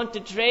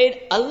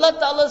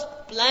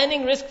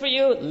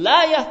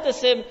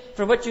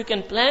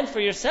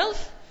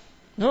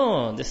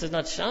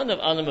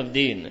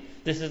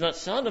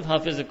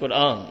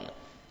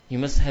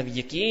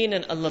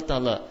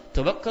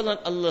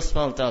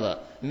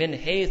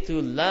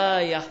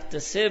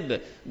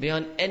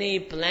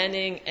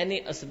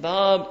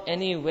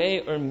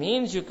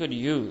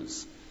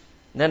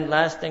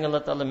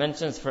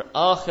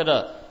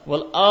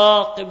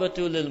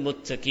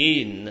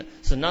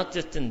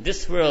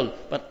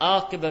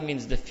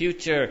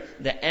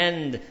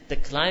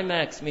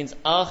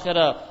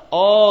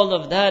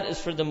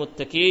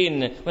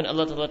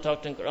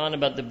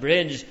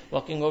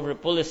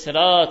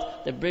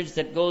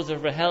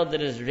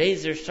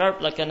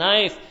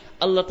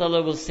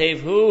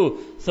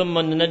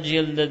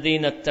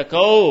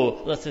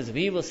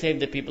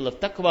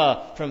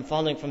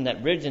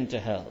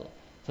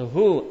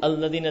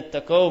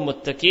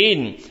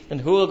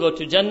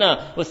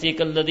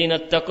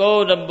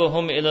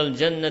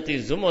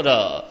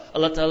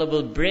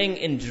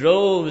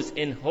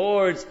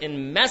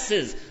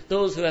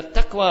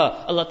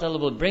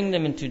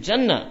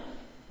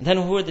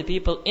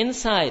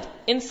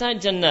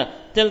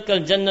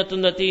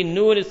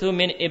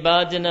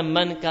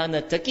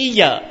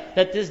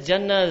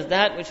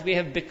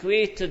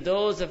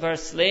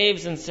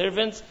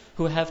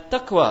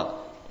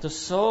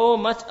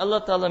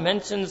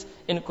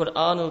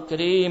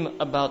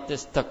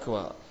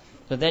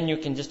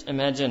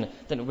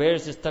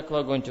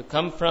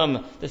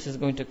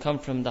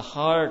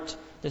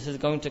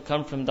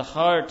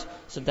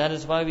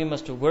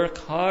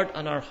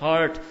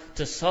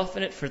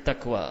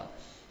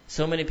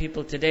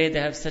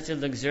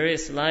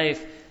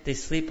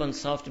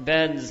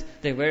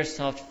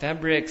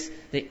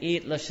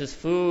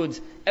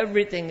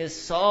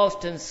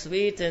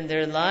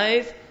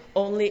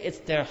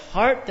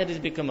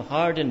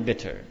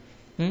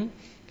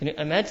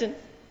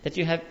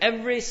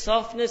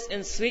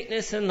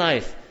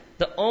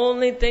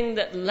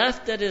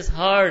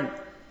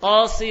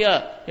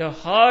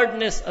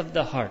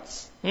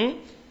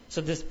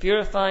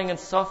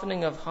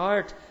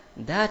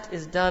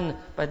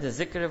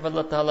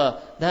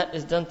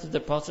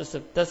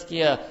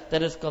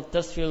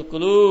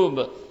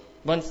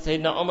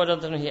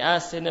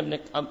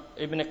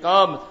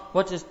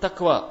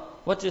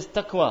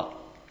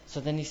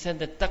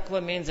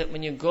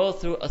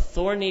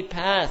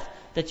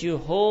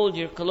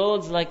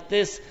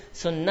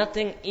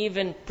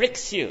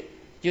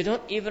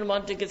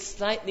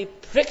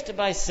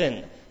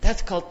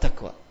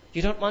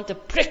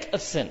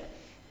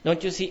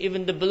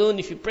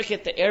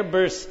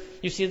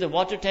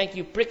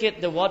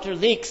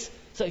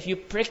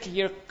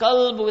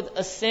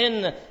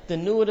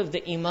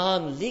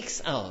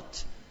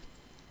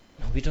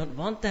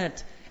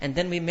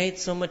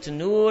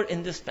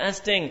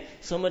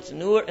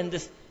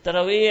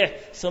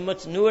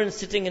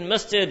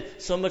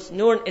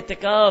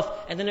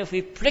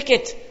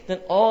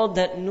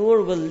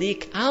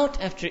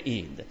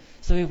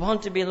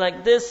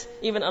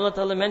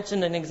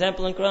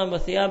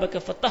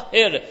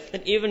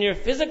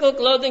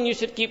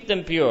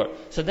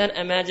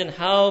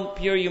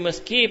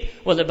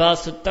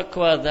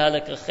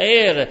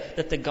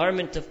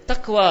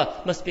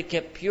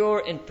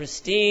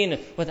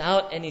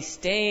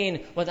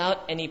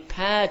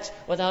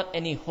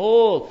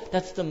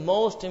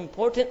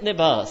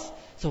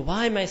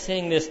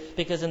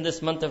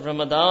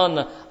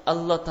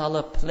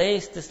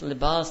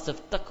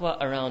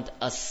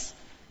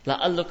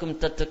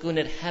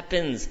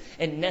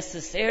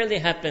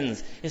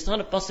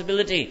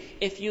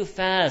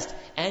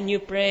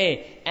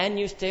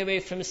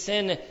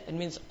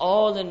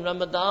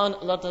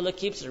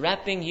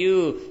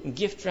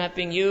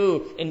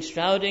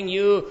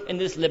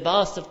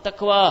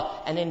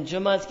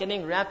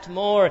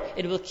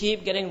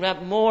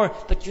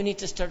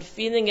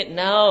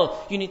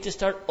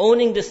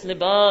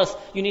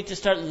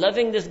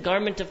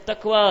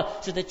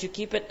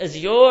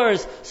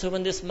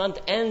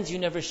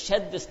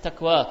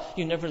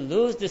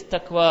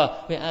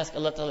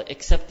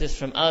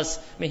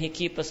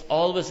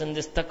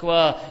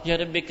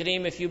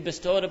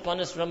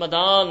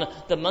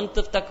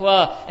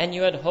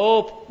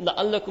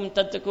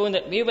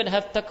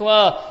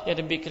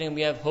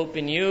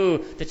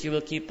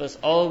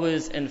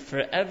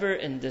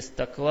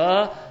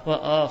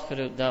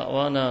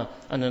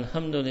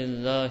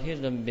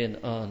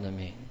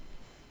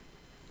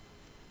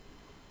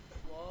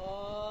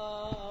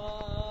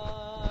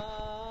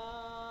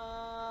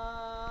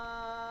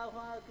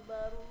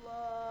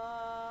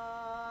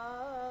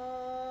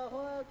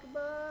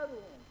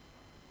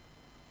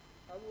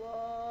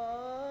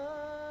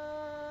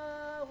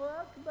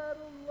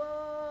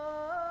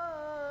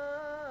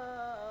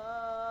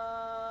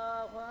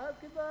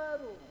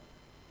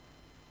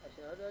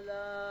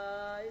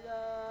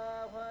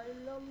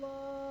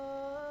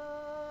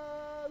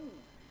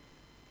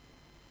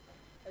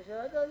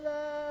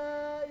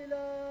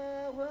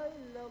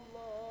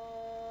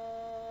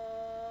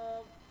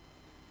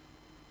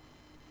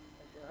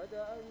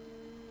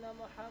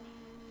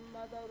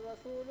 محمدا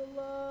رسول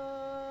الله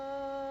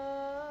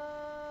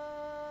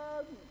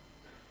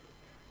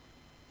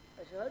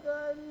أشهد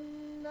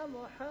أن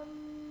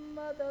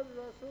محمدا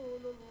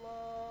رسول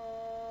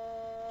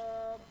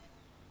الله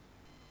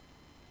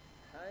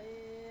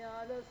حي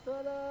على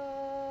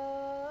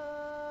الصلاة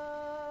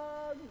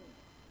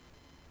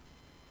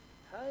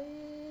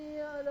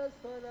حي على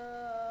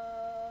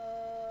الصلاة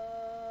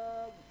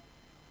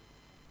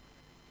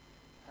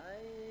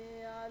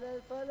حي على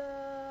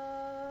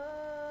الفلاح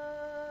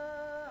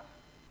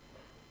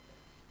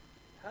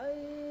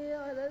حي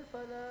على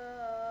الفلاح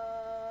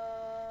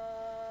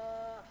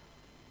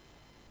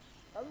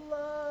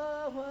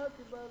الله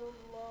أكبر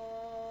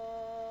الله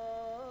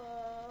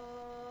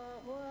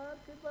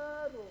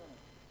أكبر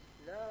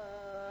لا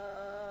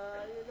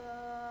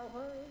إله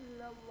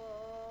إلا الله.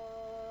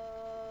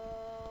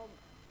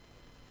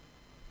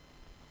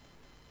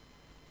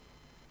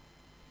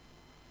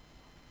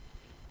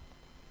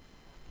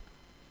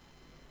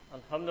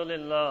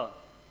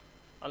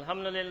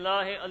 الحمد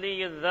لله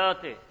علي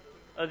الذات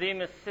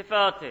عظيم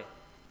الصفات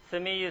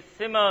سميع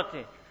السمات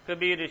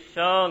كبير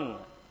الشان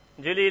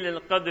جليل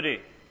القدر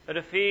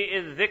رفيع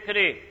الذكر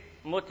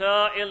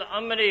مطاع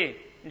الأمر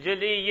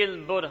جلي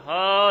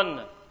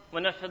البرهان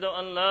ونشهد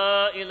أن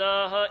لا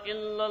إله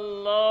إلا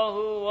الله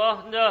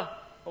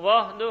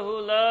وحده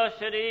لا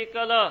شريك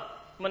له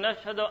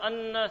ونشهد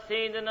أن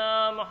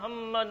سيدنا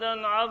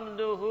محمدا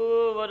عبده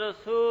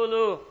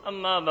ورسوله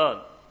أما بعد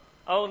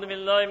أعوذ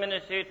بالله من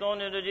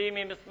الشيطان الرجيم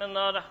بسم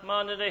الله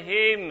الرحمن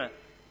الرحيم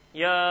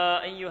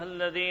يا أيها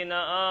الذين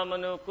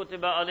آمنوا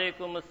كتب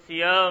عليكم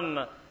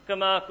الصيام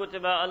كما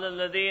كتب على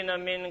الذين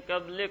من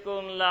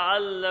قبلكم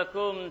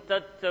لعلكم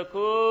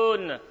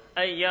تتقون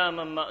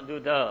أياما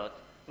معدودات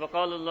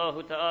وقال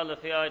الله تعالى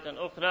في آية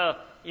أخرى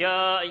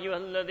يا أيها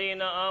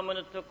الذين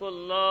آمنوا اتقوا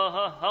الله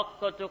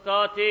حق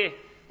تقاته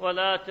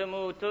ولا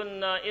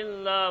تموتن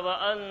إلا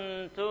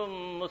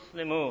وأنتم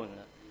مسلمون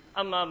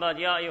أما بعد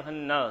يا أيها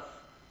الناس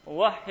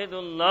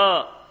وحدوا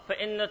الله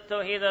فإن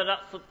التوحيد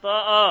رأس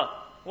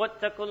الطاعة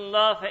واتقوا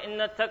الله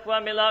فإن التقوى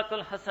ملاك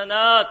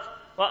الحسنات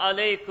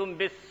وعليكم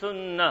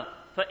بالسنة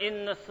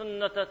فإن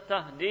السنة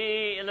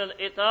تهدي إلى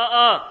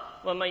الإطاعة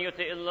ومن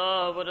يطع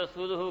الله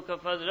ورسوله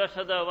فقد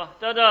رشد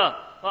واهتدى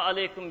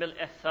وعليكم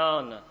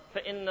بالإحسان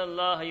فإن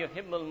الله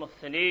يحب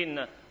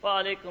المحسنين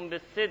وعليكم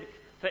بالصدق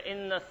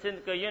فإن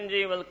الصدق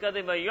ينجي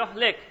والكذب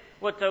يهلك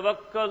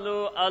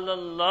وتوكلوا على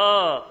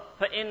الله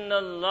فإن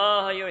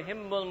الله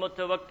يحب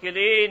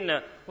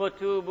المتوكلين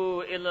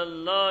وتوبوا إلى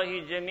الله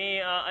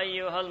جميعا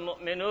أيها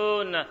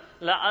المؤمنون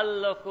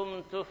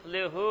لعلكم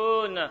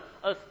تفلحون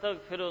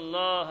أستغفر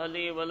الله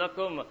لي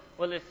ولكم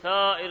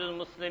ولسائر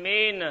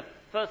المسلمين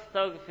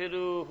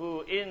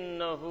فاستغفروه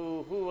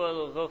إنه هو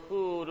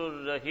الغفور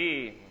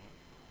الرحيم.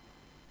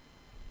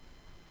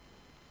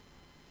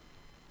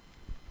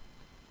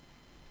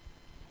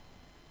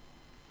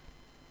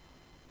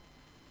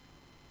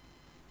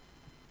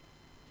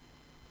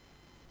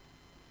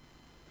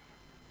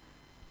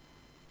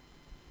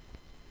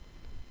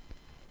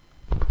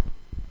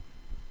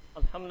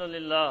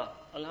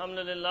 الحمد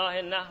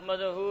لله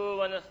نحمده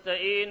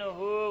ونستعينه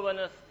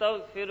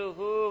ونستغفره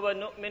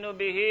ونؤمن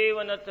به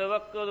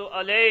ونتوكل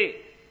عليه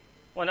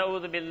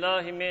ونعوذ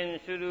بالله من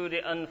شرور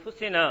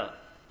أنفسنا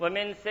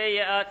ومن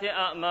سيئات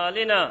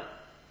أعمالنا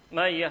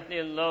من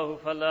يهدي الله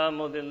فلا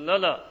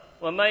مضل له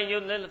ومن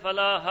يضلل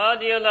فلا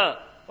هادي له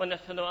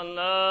ونشهد أن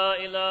لا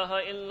إله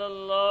إلا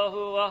الله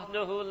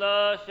وحده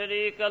لا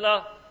شريك له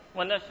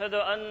ونشهد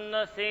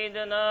أن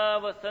سيدنا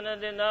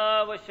وسندنا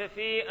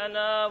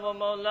وشفيعنا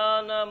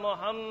ومولانا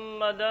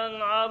محمدا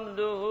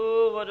عبده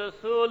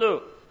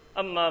ورسوله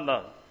أما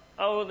بعد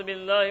أعوذ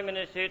بالله من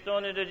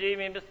الشيطان الرجيم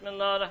بسم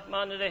الله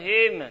الرحمن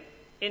الرحيم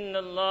إن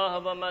الله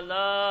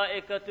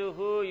وملائكته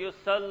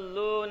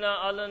يصلون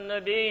على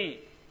النبي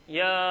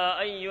يا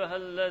أيها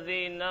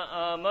الذين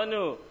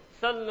آمنوا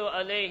صلوا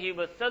عليه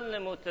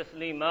وسلموا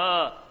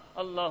تسليما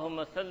اللهم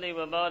صل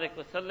وبارك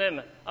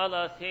وسلم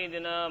على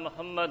سيدنا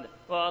محمد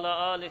وعلى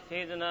آل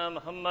سيدنا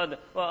محمد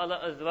وعلى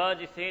أزواج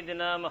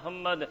سيدنا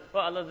محمد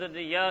وعلى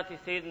ذريات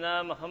سيدنا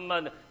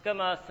محمد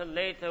كما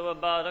صليت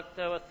وباركت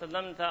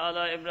وسلمت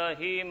على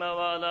إبراهيم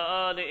وعلى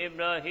آل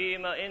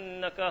إبراهيم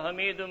إنك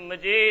حميد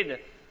مجيد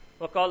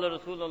وقال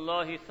رسول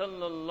الله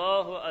صلى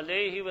الله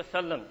عليه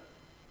وسلم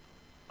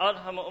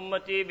أرحم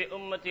أمتي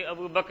بأمتي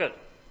أبو بكر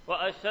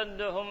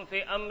وأشدهم في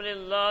أمر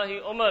الله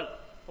عمر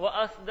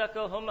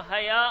وأصدقهم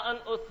حياء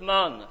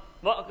عثمان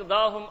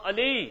وأقضاهم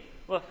علي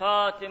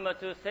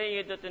وفاطمة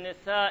سيدة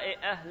نساء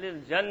أهل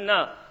الجنة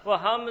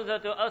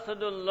وحمزة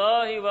أسد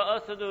الله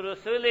وأسد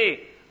رسله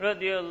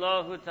رضي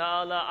الله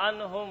تعالى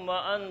عنهم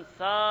وعن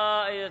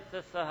سائر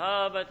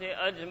الصحابة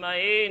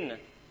أجمعين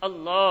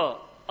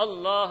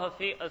الله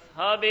في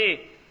أصحابي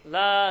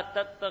لا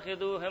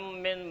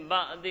تتخذوهم من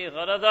بعد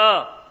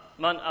غرضا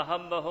من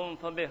أحبهم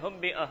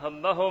فبحب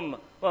أحبهم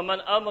ومن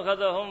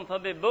أبغضهم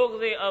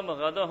فببغض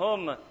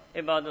أبغضهم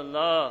عباد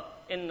الله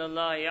إن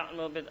الله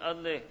يأمر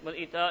بالعدل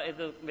والإيتاء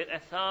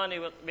بالإحسان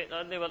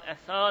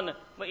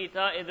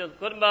وإيتاء ذي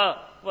القربى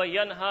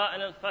وينهى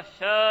عن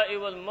الفحشاء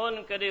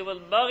والمنكر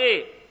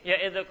والبغي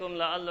يعظكم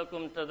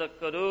لعلكم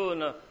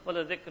تذكرون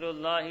ولذكر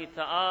الله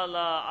تعالى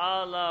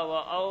أعلى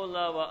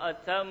وأولى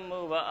وأتم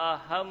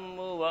وأهم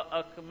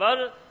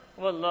وأكبر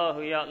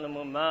والله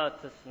يعلم ما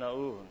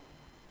تصنعون.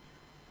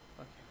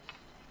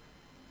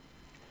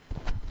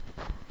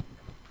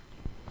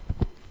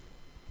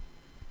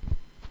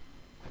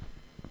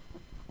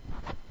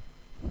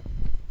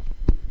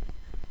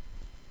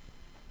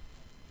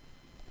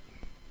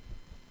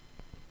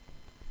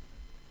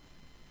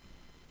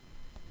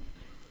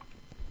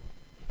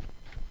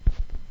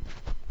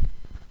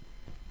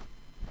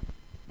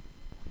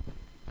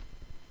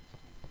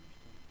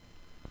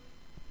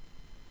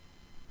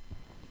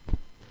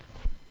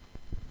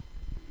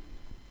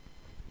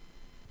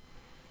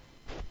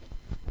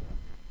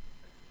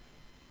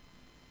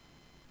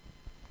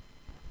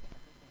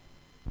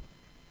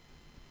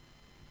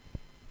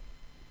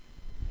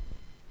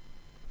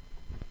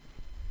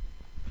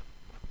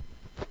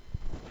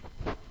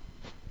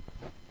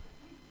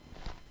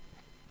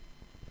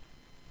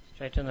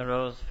 Straighten the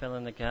rows, fill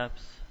in the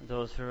gaps.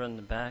 Those who are in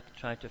the back,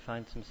 try to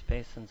find some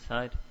space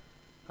inside.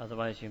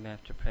 Otherwise, you may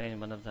have to pray in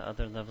one of the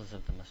other levels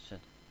of the masjid.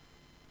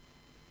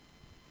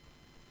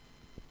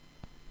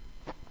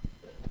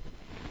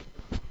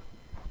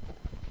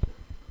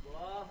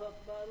 الله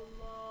أكبر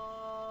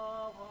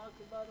الله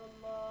أكبر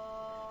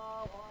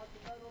الله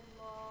أكبر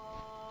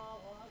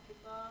الله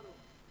أكبر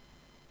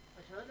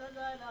أشهد أن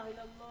لا إله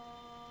إلا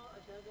الله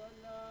أشهد أن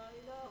لا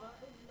إله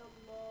إلا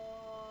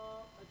الله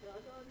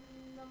أشهد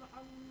أن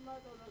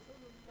محمد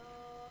رسول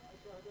الله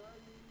أشهد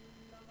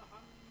أن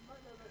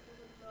محمد رسول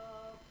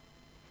الله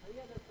حي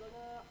على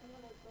الصلاة حي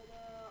على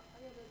الصلاة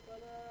حي على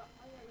الصلاة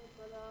حي على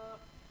الصلاة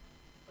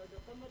قد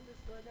قامت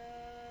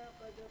الصلاة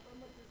قد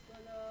قامت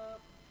الصلاة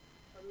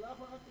الله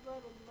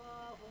أكبر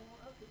الله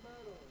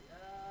أكبر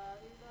لا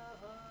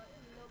إله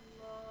إلا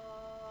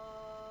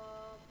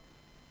الله.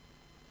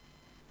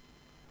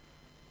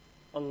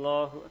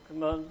 الله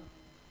أكبر.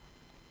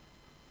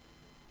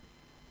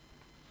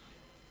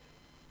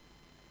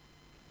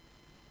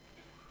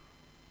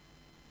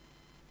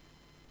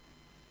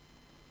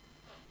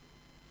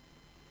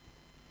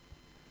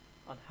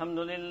 الحمد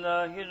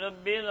لله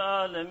رب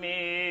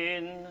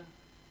العالمين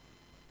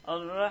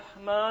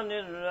الرحمن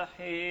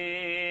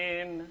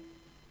الرحيم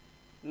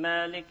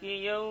مالك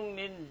يوم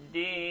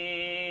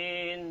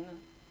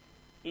الدين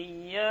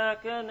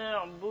إياك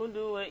نعبد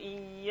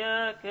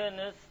وإياك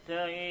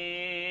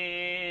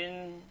نستعين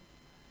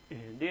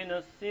اهدنا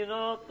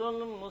الصراط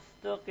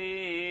المستقيم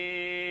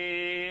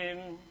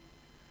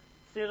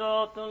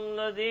صراط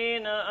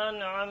الذين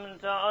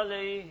أنعمت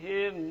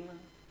عليهم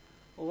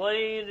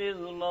غير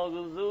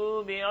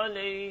المغضوب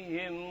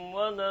عليهم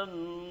ولا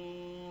الضالين.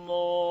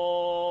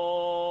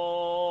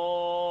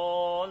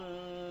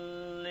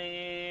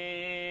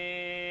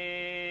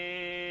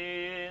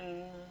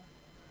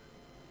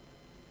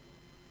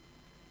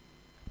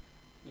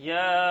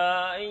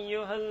 يا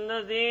أيها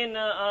الذين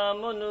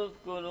آمنوا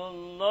اذكروا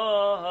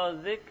الله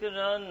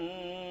ذكرا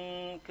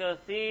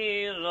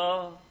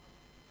كثيرا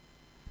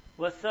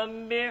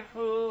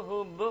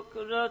وسبحوه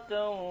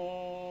بكرة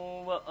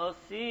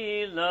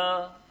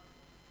وأصيلا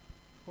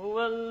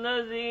هو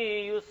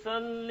الذي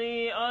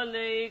يصلي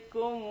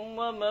عليكم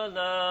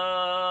وملائكته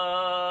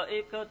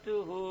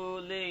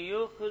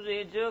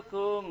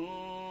ليخرجكم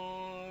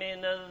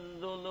من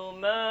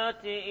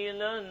الظلمات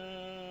إلى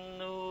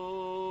النور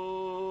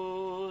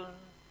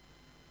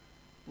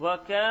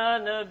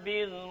وكان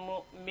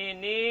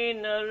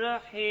بالمؤمنين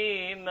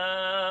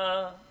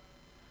رحيما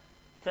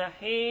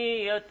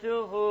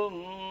تحيتهم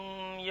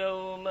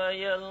يوم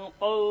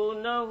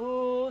يلقونه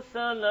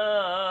سلام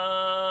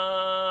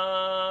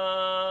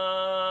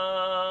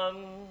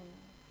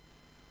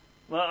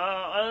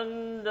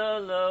وأعد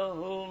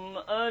لهم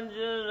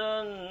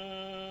أجرا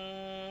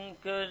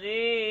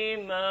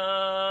كريما.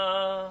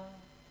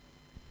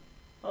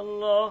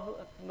 الله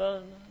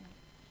أكبر.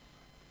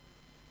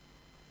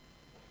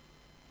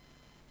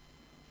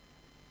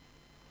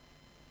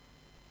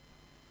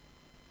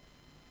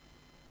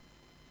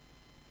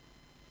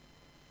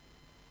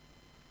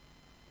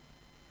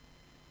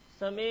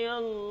 سمع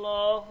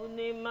الله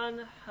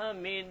لمن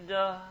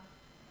حمده.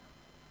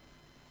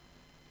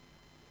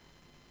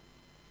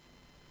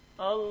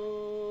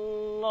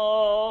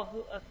 الله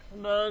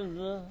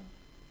أكبر.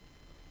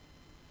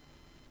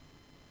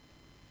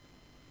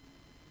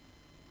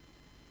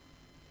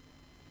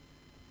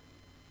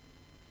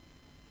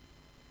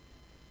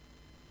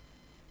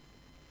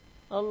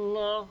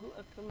 الله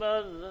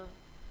أكبر.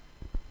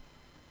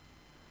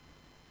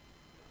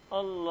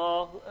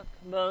 الله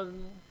أكبر.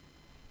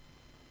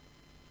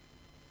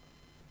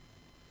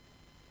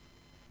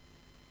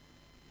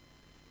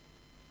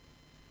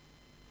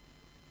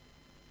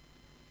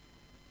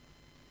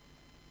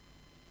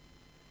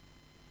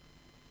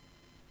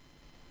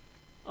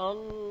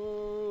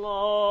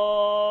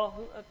 الله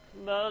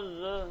أكبر.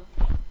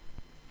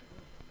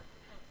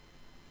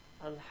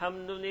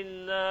 الحمد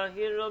لله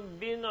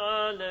رب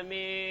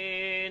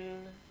العالمين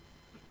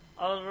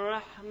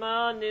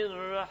الرحمن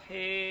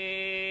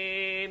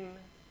الرحيم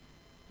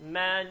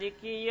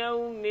مالك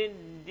يوم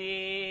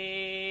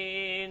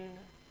الدين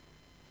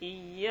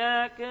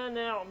إياك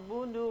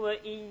نعبد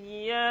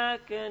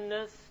وإياك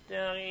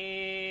نستعين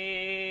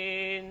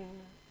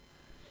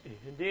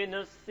اهدنا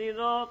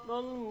الصراط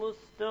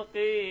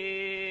المستقيم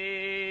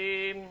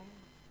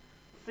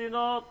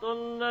صراط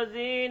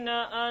الذين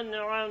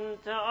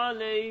أنعمت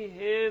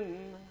عليهم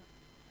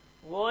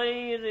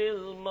غير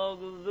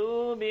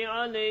المغضوب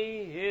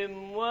عليهم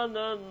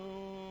ولا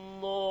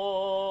الضالين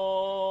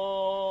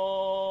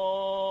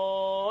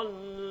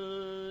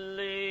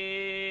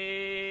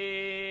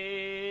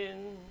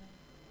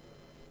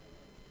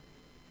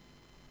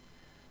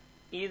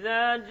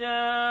إذا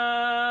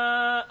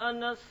جاء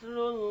نصر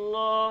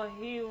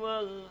الله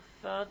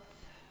والفتح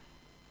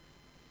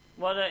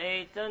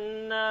ورأيت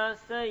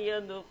الناس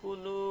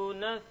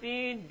يدخلون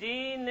في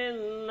دين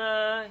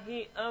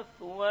الله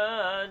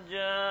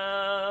أفواجا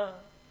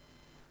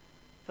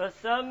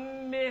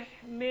فسبح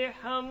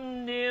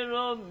بحمد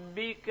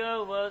ربك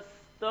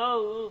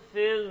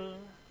واستغفر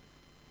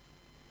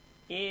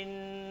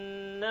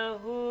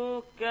إنه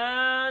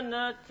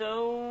كان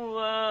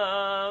توابا.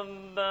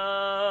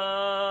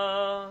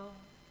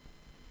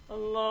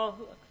 الله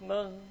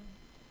أكبر.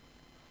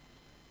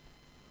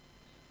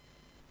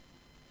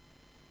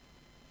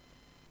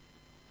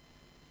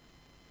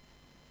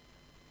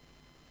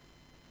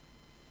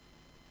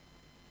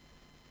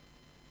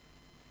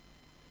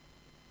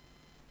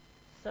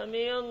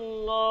 سمع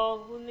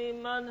الله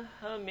لمن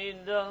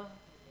حمده.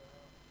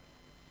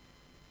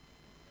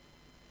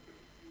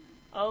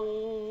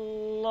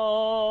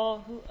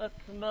 الله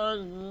أكبر.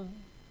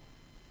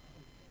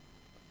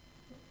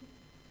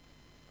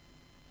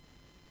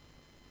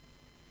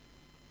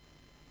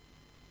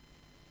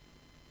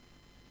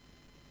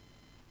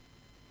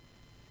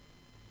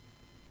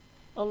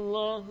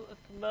 الله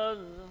أكبر.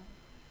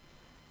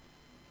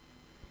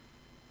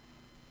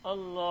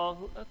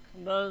 الله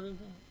أكبر.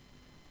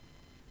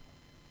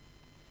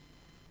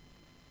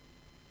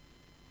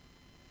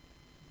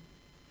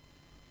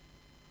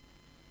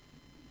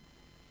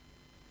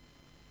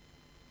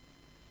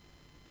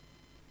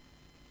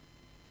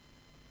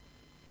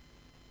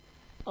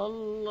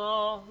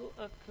 الله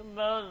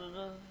أكبر.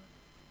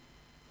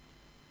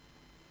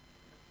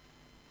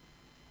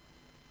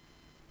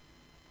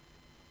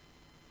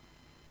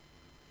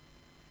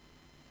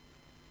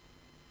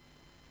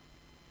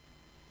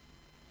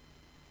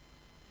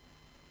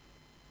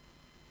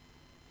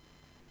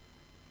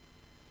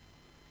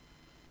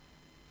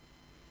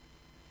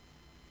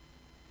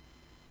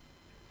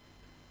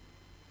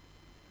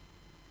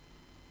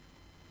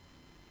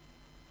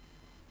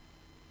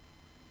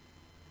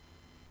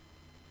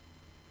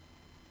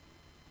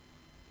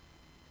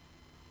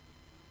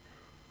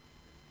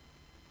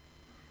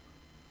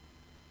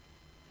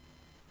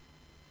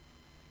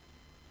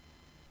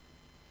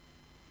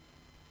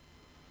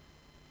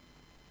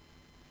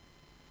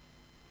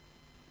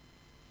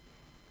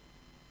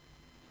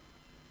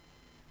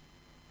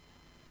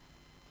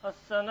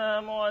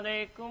 السلام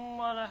عليكم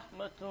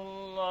ورحمة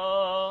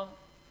الله.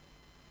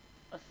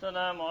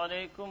 السلام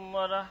عليكم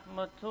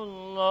ورحمة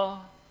الله.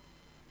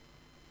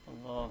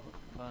 الله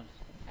أكبر.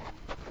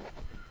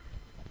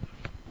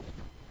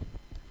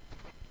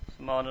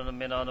 سبحان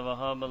ربنا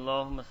الوهاب.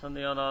 اللهم صل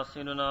على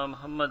سيدنا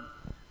محمد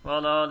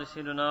وعلى آل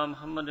سيدنا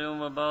محمد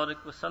وبارك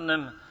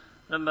وسلم.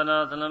 ربنا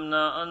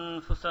ظلمنا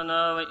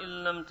أنفسنا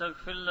وإن لم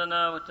تغفر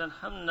لنا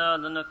وترحمنا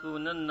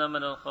لنكونن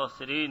من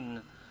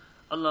الخاسرين.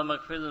 اللهم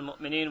اغفر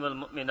للمؤمنين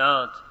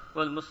والمؤمنات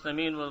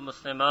والمسلمين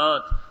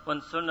والمسلمات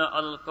وانصرنا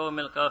على القوم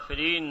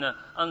الكافرين.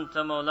 أنت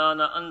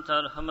مولانا أنت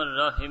أرحم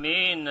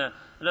الراحمين.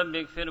 رب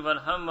اغفر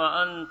وارحم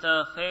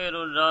وأنت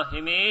خير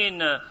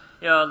الراحمين.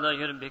 Ya Allah,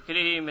 Ya Rabbi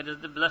Kareem, it is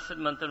the blessed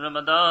month of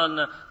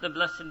Ramadan, the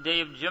blessed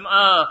day of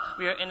Jum'ah.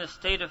 We are in a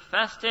state of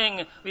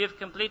fasting. We have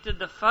completed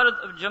the Fard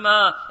of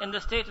Jum'ah in the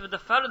state of the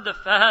Fard of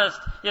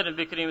fast. Ya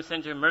Rabbi Kareem,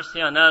 send your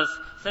mercy on us.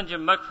 Send your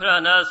maghfirah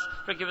on us.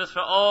 Forgive us for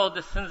all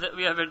the sins that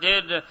we ever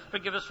did.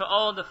 Forgive us for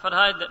all the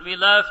faraid that we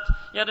left.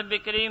 Ya Rabbi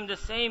Kareem, the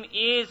same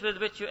ease with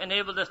which you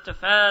enabled us to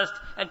fast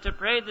and to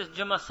pray this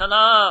Jummah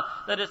Salah,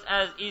 let us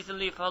as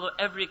easily follow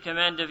every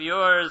command of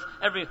yours,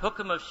 every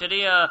hukum of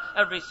Sharia,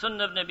 every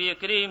sunnah of Nabi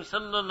Kareem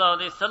sallallahu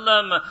alayhi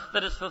wasallam.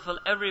 Let us fulfill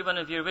every one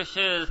of your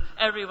wishes,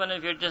 every one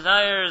of your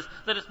desires.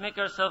 Let us make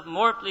ourselves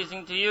more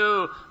pleasing to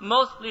you,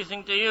 most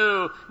pleasing to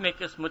you.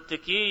 Make us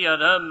muttaqi, Ya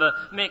Rabb.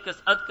 Make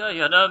us adka,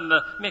 Ya Rabb.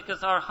 Make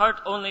us our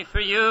heart only for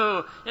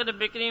you. Ya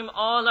Rabbi Kareem,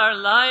 all our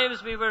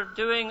lives we were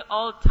doing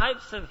all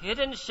types of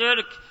hidden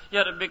shirk.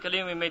 Ya Rabbi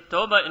Kareem, we made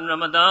tawbah in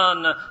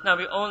Ramadan. Now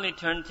we only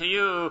turn to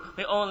you.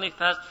 We only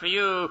fast for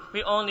you.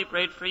 We only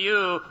prayed for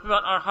you. We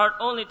want our heart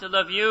only to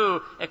love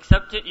you.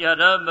 Accept it, Ya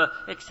Rabb.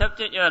 Accept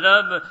it, Ya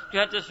Rab.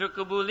 Grant us your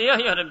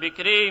Qabuliyah, Ya Rabbi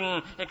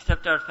Kareem.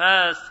 Accept our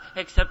fast,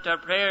 accept our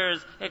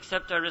prayers,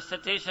 accept our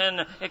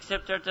recitation,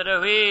 accept our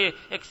Taraweeh,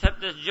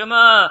 accept this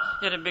Jummah,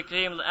 Ya Rabbi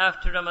Kareem.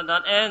 After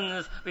Ramadan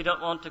ends, we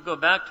don't want to go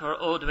back to our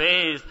old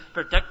ways.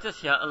 Protect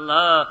us, Ya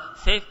Allah.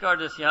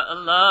 Safeguard us, Ya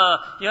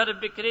Allah. Ya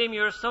Rabbi Kareem,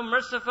 you are so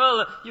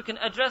merciful. You can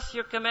address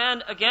your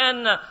command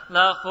again.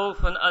 La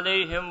khawfun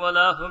alayhim wa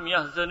la hum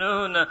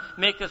yahzanun.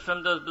 Make us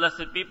from those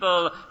blessed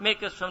people.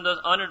 Make us from those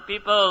honored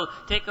people.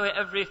 Take away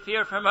every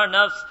fear from our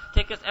nafs.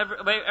 Take us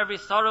away every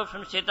sorrow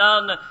from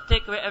shaitan.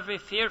 Take away every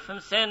fear from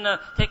sin.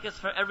 Take us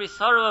from every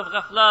sorrow of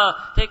ghafla.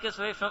 Take us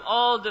away from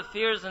all the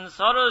fears and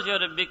sorrows, Ya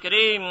Rabbi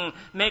Kareem.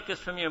 Make us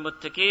from your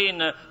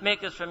muttaqeen.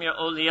 Make us from your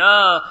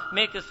awliya.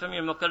 Make us from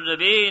your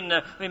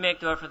muqarrabeen. We make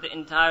dua for the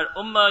entire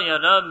ummah, Ya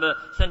Rab.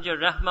 Send your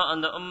rahmah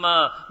on the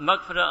ummah.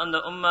 Maghfirah on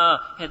the ummah.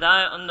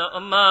 Hidayah on the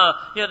ummah.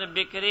 Ya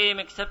Rabbi Kareem,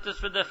 accept us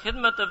for the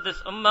khidmat of this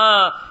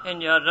ummah.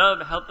 And Ya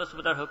Rab, help us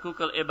with our hukuk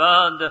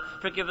al-ibad.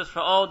 Forgive us for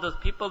all those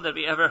people that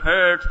we ever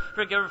hurt.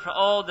 Forgive us for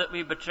all that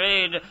we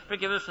betrayed.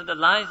 Forgive us for the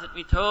lies that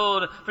we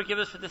told. Forgive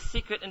us for the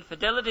secret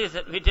infidelities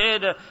that we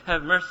did.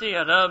 Have mercy,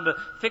 Ya Rab.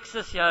 Fix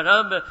us, Ya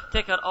Rab.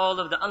 Take out all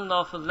of the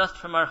unlawful lust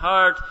from our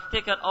heart.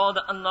 Take out all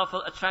the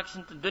unlawful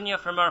attraction to dunya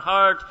from our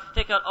heart.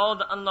 Take out all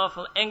the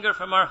unlawful anger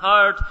from our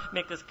heart.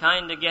 Make us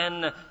kind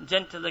again,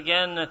 gentle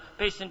again,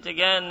 patient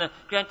again.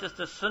 Grant us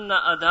the sunnah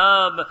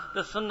adab,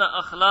 the sunnah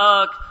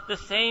akhlaq, the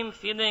same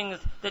feelings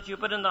that you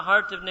put in the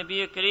heart of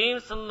Nabi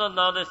Kareem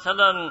sallallahu alaihi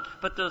wasallam.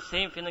 Put those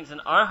same feelings in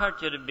our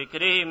heart, Ya Rabbi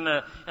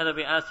Kareem. And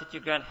we ask that you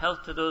grant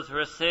health to those who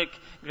are sick,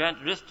 grant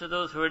rizq to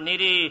those who are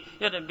needy.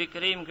 Ya Rabbi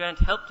Kareem, grant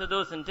help to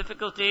those in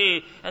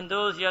difficulty, and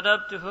those, Ya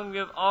Rab, to whom you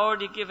have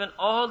already given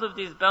all of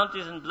these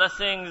bounties and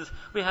blessings.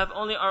 We have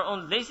only our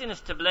own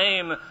laziness to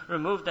blame.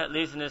 Remove that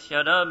laziness,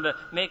 Ya Rab.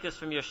 Make us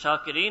from your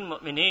shakireen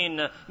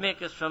mu'mineen.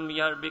 Make us from,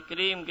 Ya Rabbi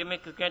Kareem,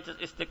 grant us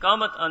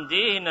istiqamat on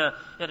deen. Ya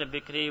Rabbi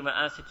Kareem,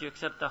 I ask that you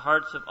accept the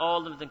hearts of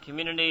all of the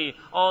community,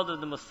 all of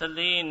the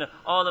musallin,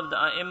 all of the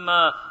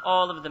a'imma,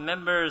 all of the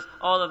members,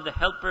 all of the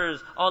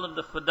helpers, all of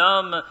the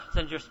khudam.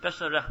 Send your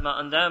special rahmah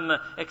on them.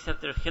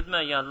 Accept their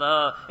khidmah, Ya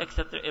Allah.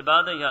 Accept their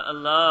ibadah, Ya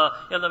Allah.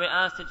 Ya Allah, we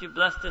ask that you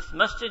bless this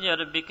masjid, Ya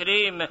Rabbi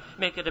Kareem.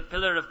 Make it a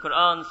pillar of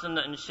Quran,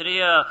 Sunnah and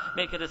Sharia.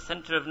 Make it a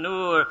center of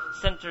nur,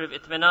 center of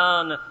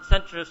itminan,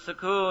 center of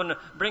sukoon.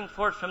 Bring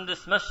forth from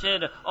this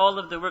masjid all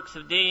of the works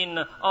of deen,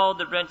 all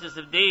the branches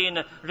of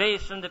deen.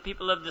 Raise from the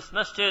people of this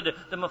masjid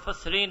the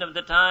mufassirin of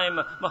the time,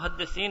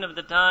 muhaddiseen of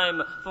the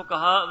time,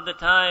 fuqaha of the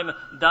time,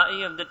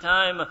 da'i of the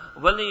time,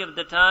 wali of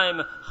the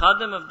time,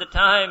 khadim of the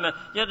time.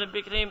 Ya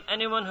Rabbi Kareem,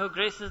 anyone who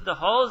graces the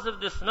halls of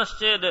this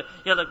masjid,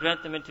 Ya Allah,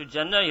 grant them into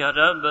Jannah, Ya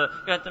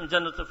Rab. Grant them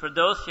Jannatul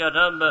Firdaus, Ya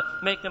Rab.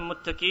 Make them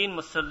muttaqeen,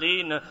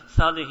 musallin,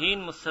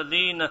 salihin,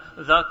 musallin,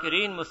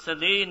 zakireen,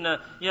 musallin.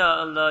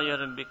 Ya Allah, Ya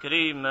Rabbi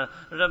Kareem.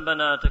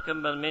 ربنا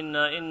تقبل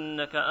منا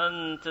إنك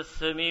أنت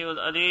السميع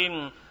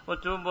العليم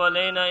وتوب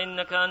علينا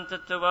إنك أنت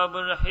التواب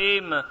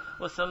الرحيم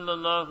وصلى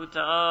الله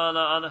تعالى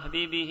على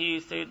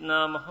حبيبه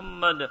سيدنا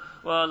محمد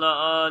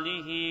وعلى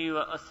آله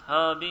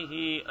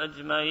وأصحابه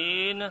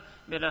أجمعين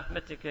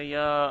برحمتك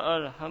يا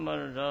أرحم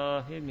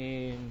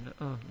الراحمين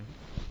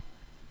آمين.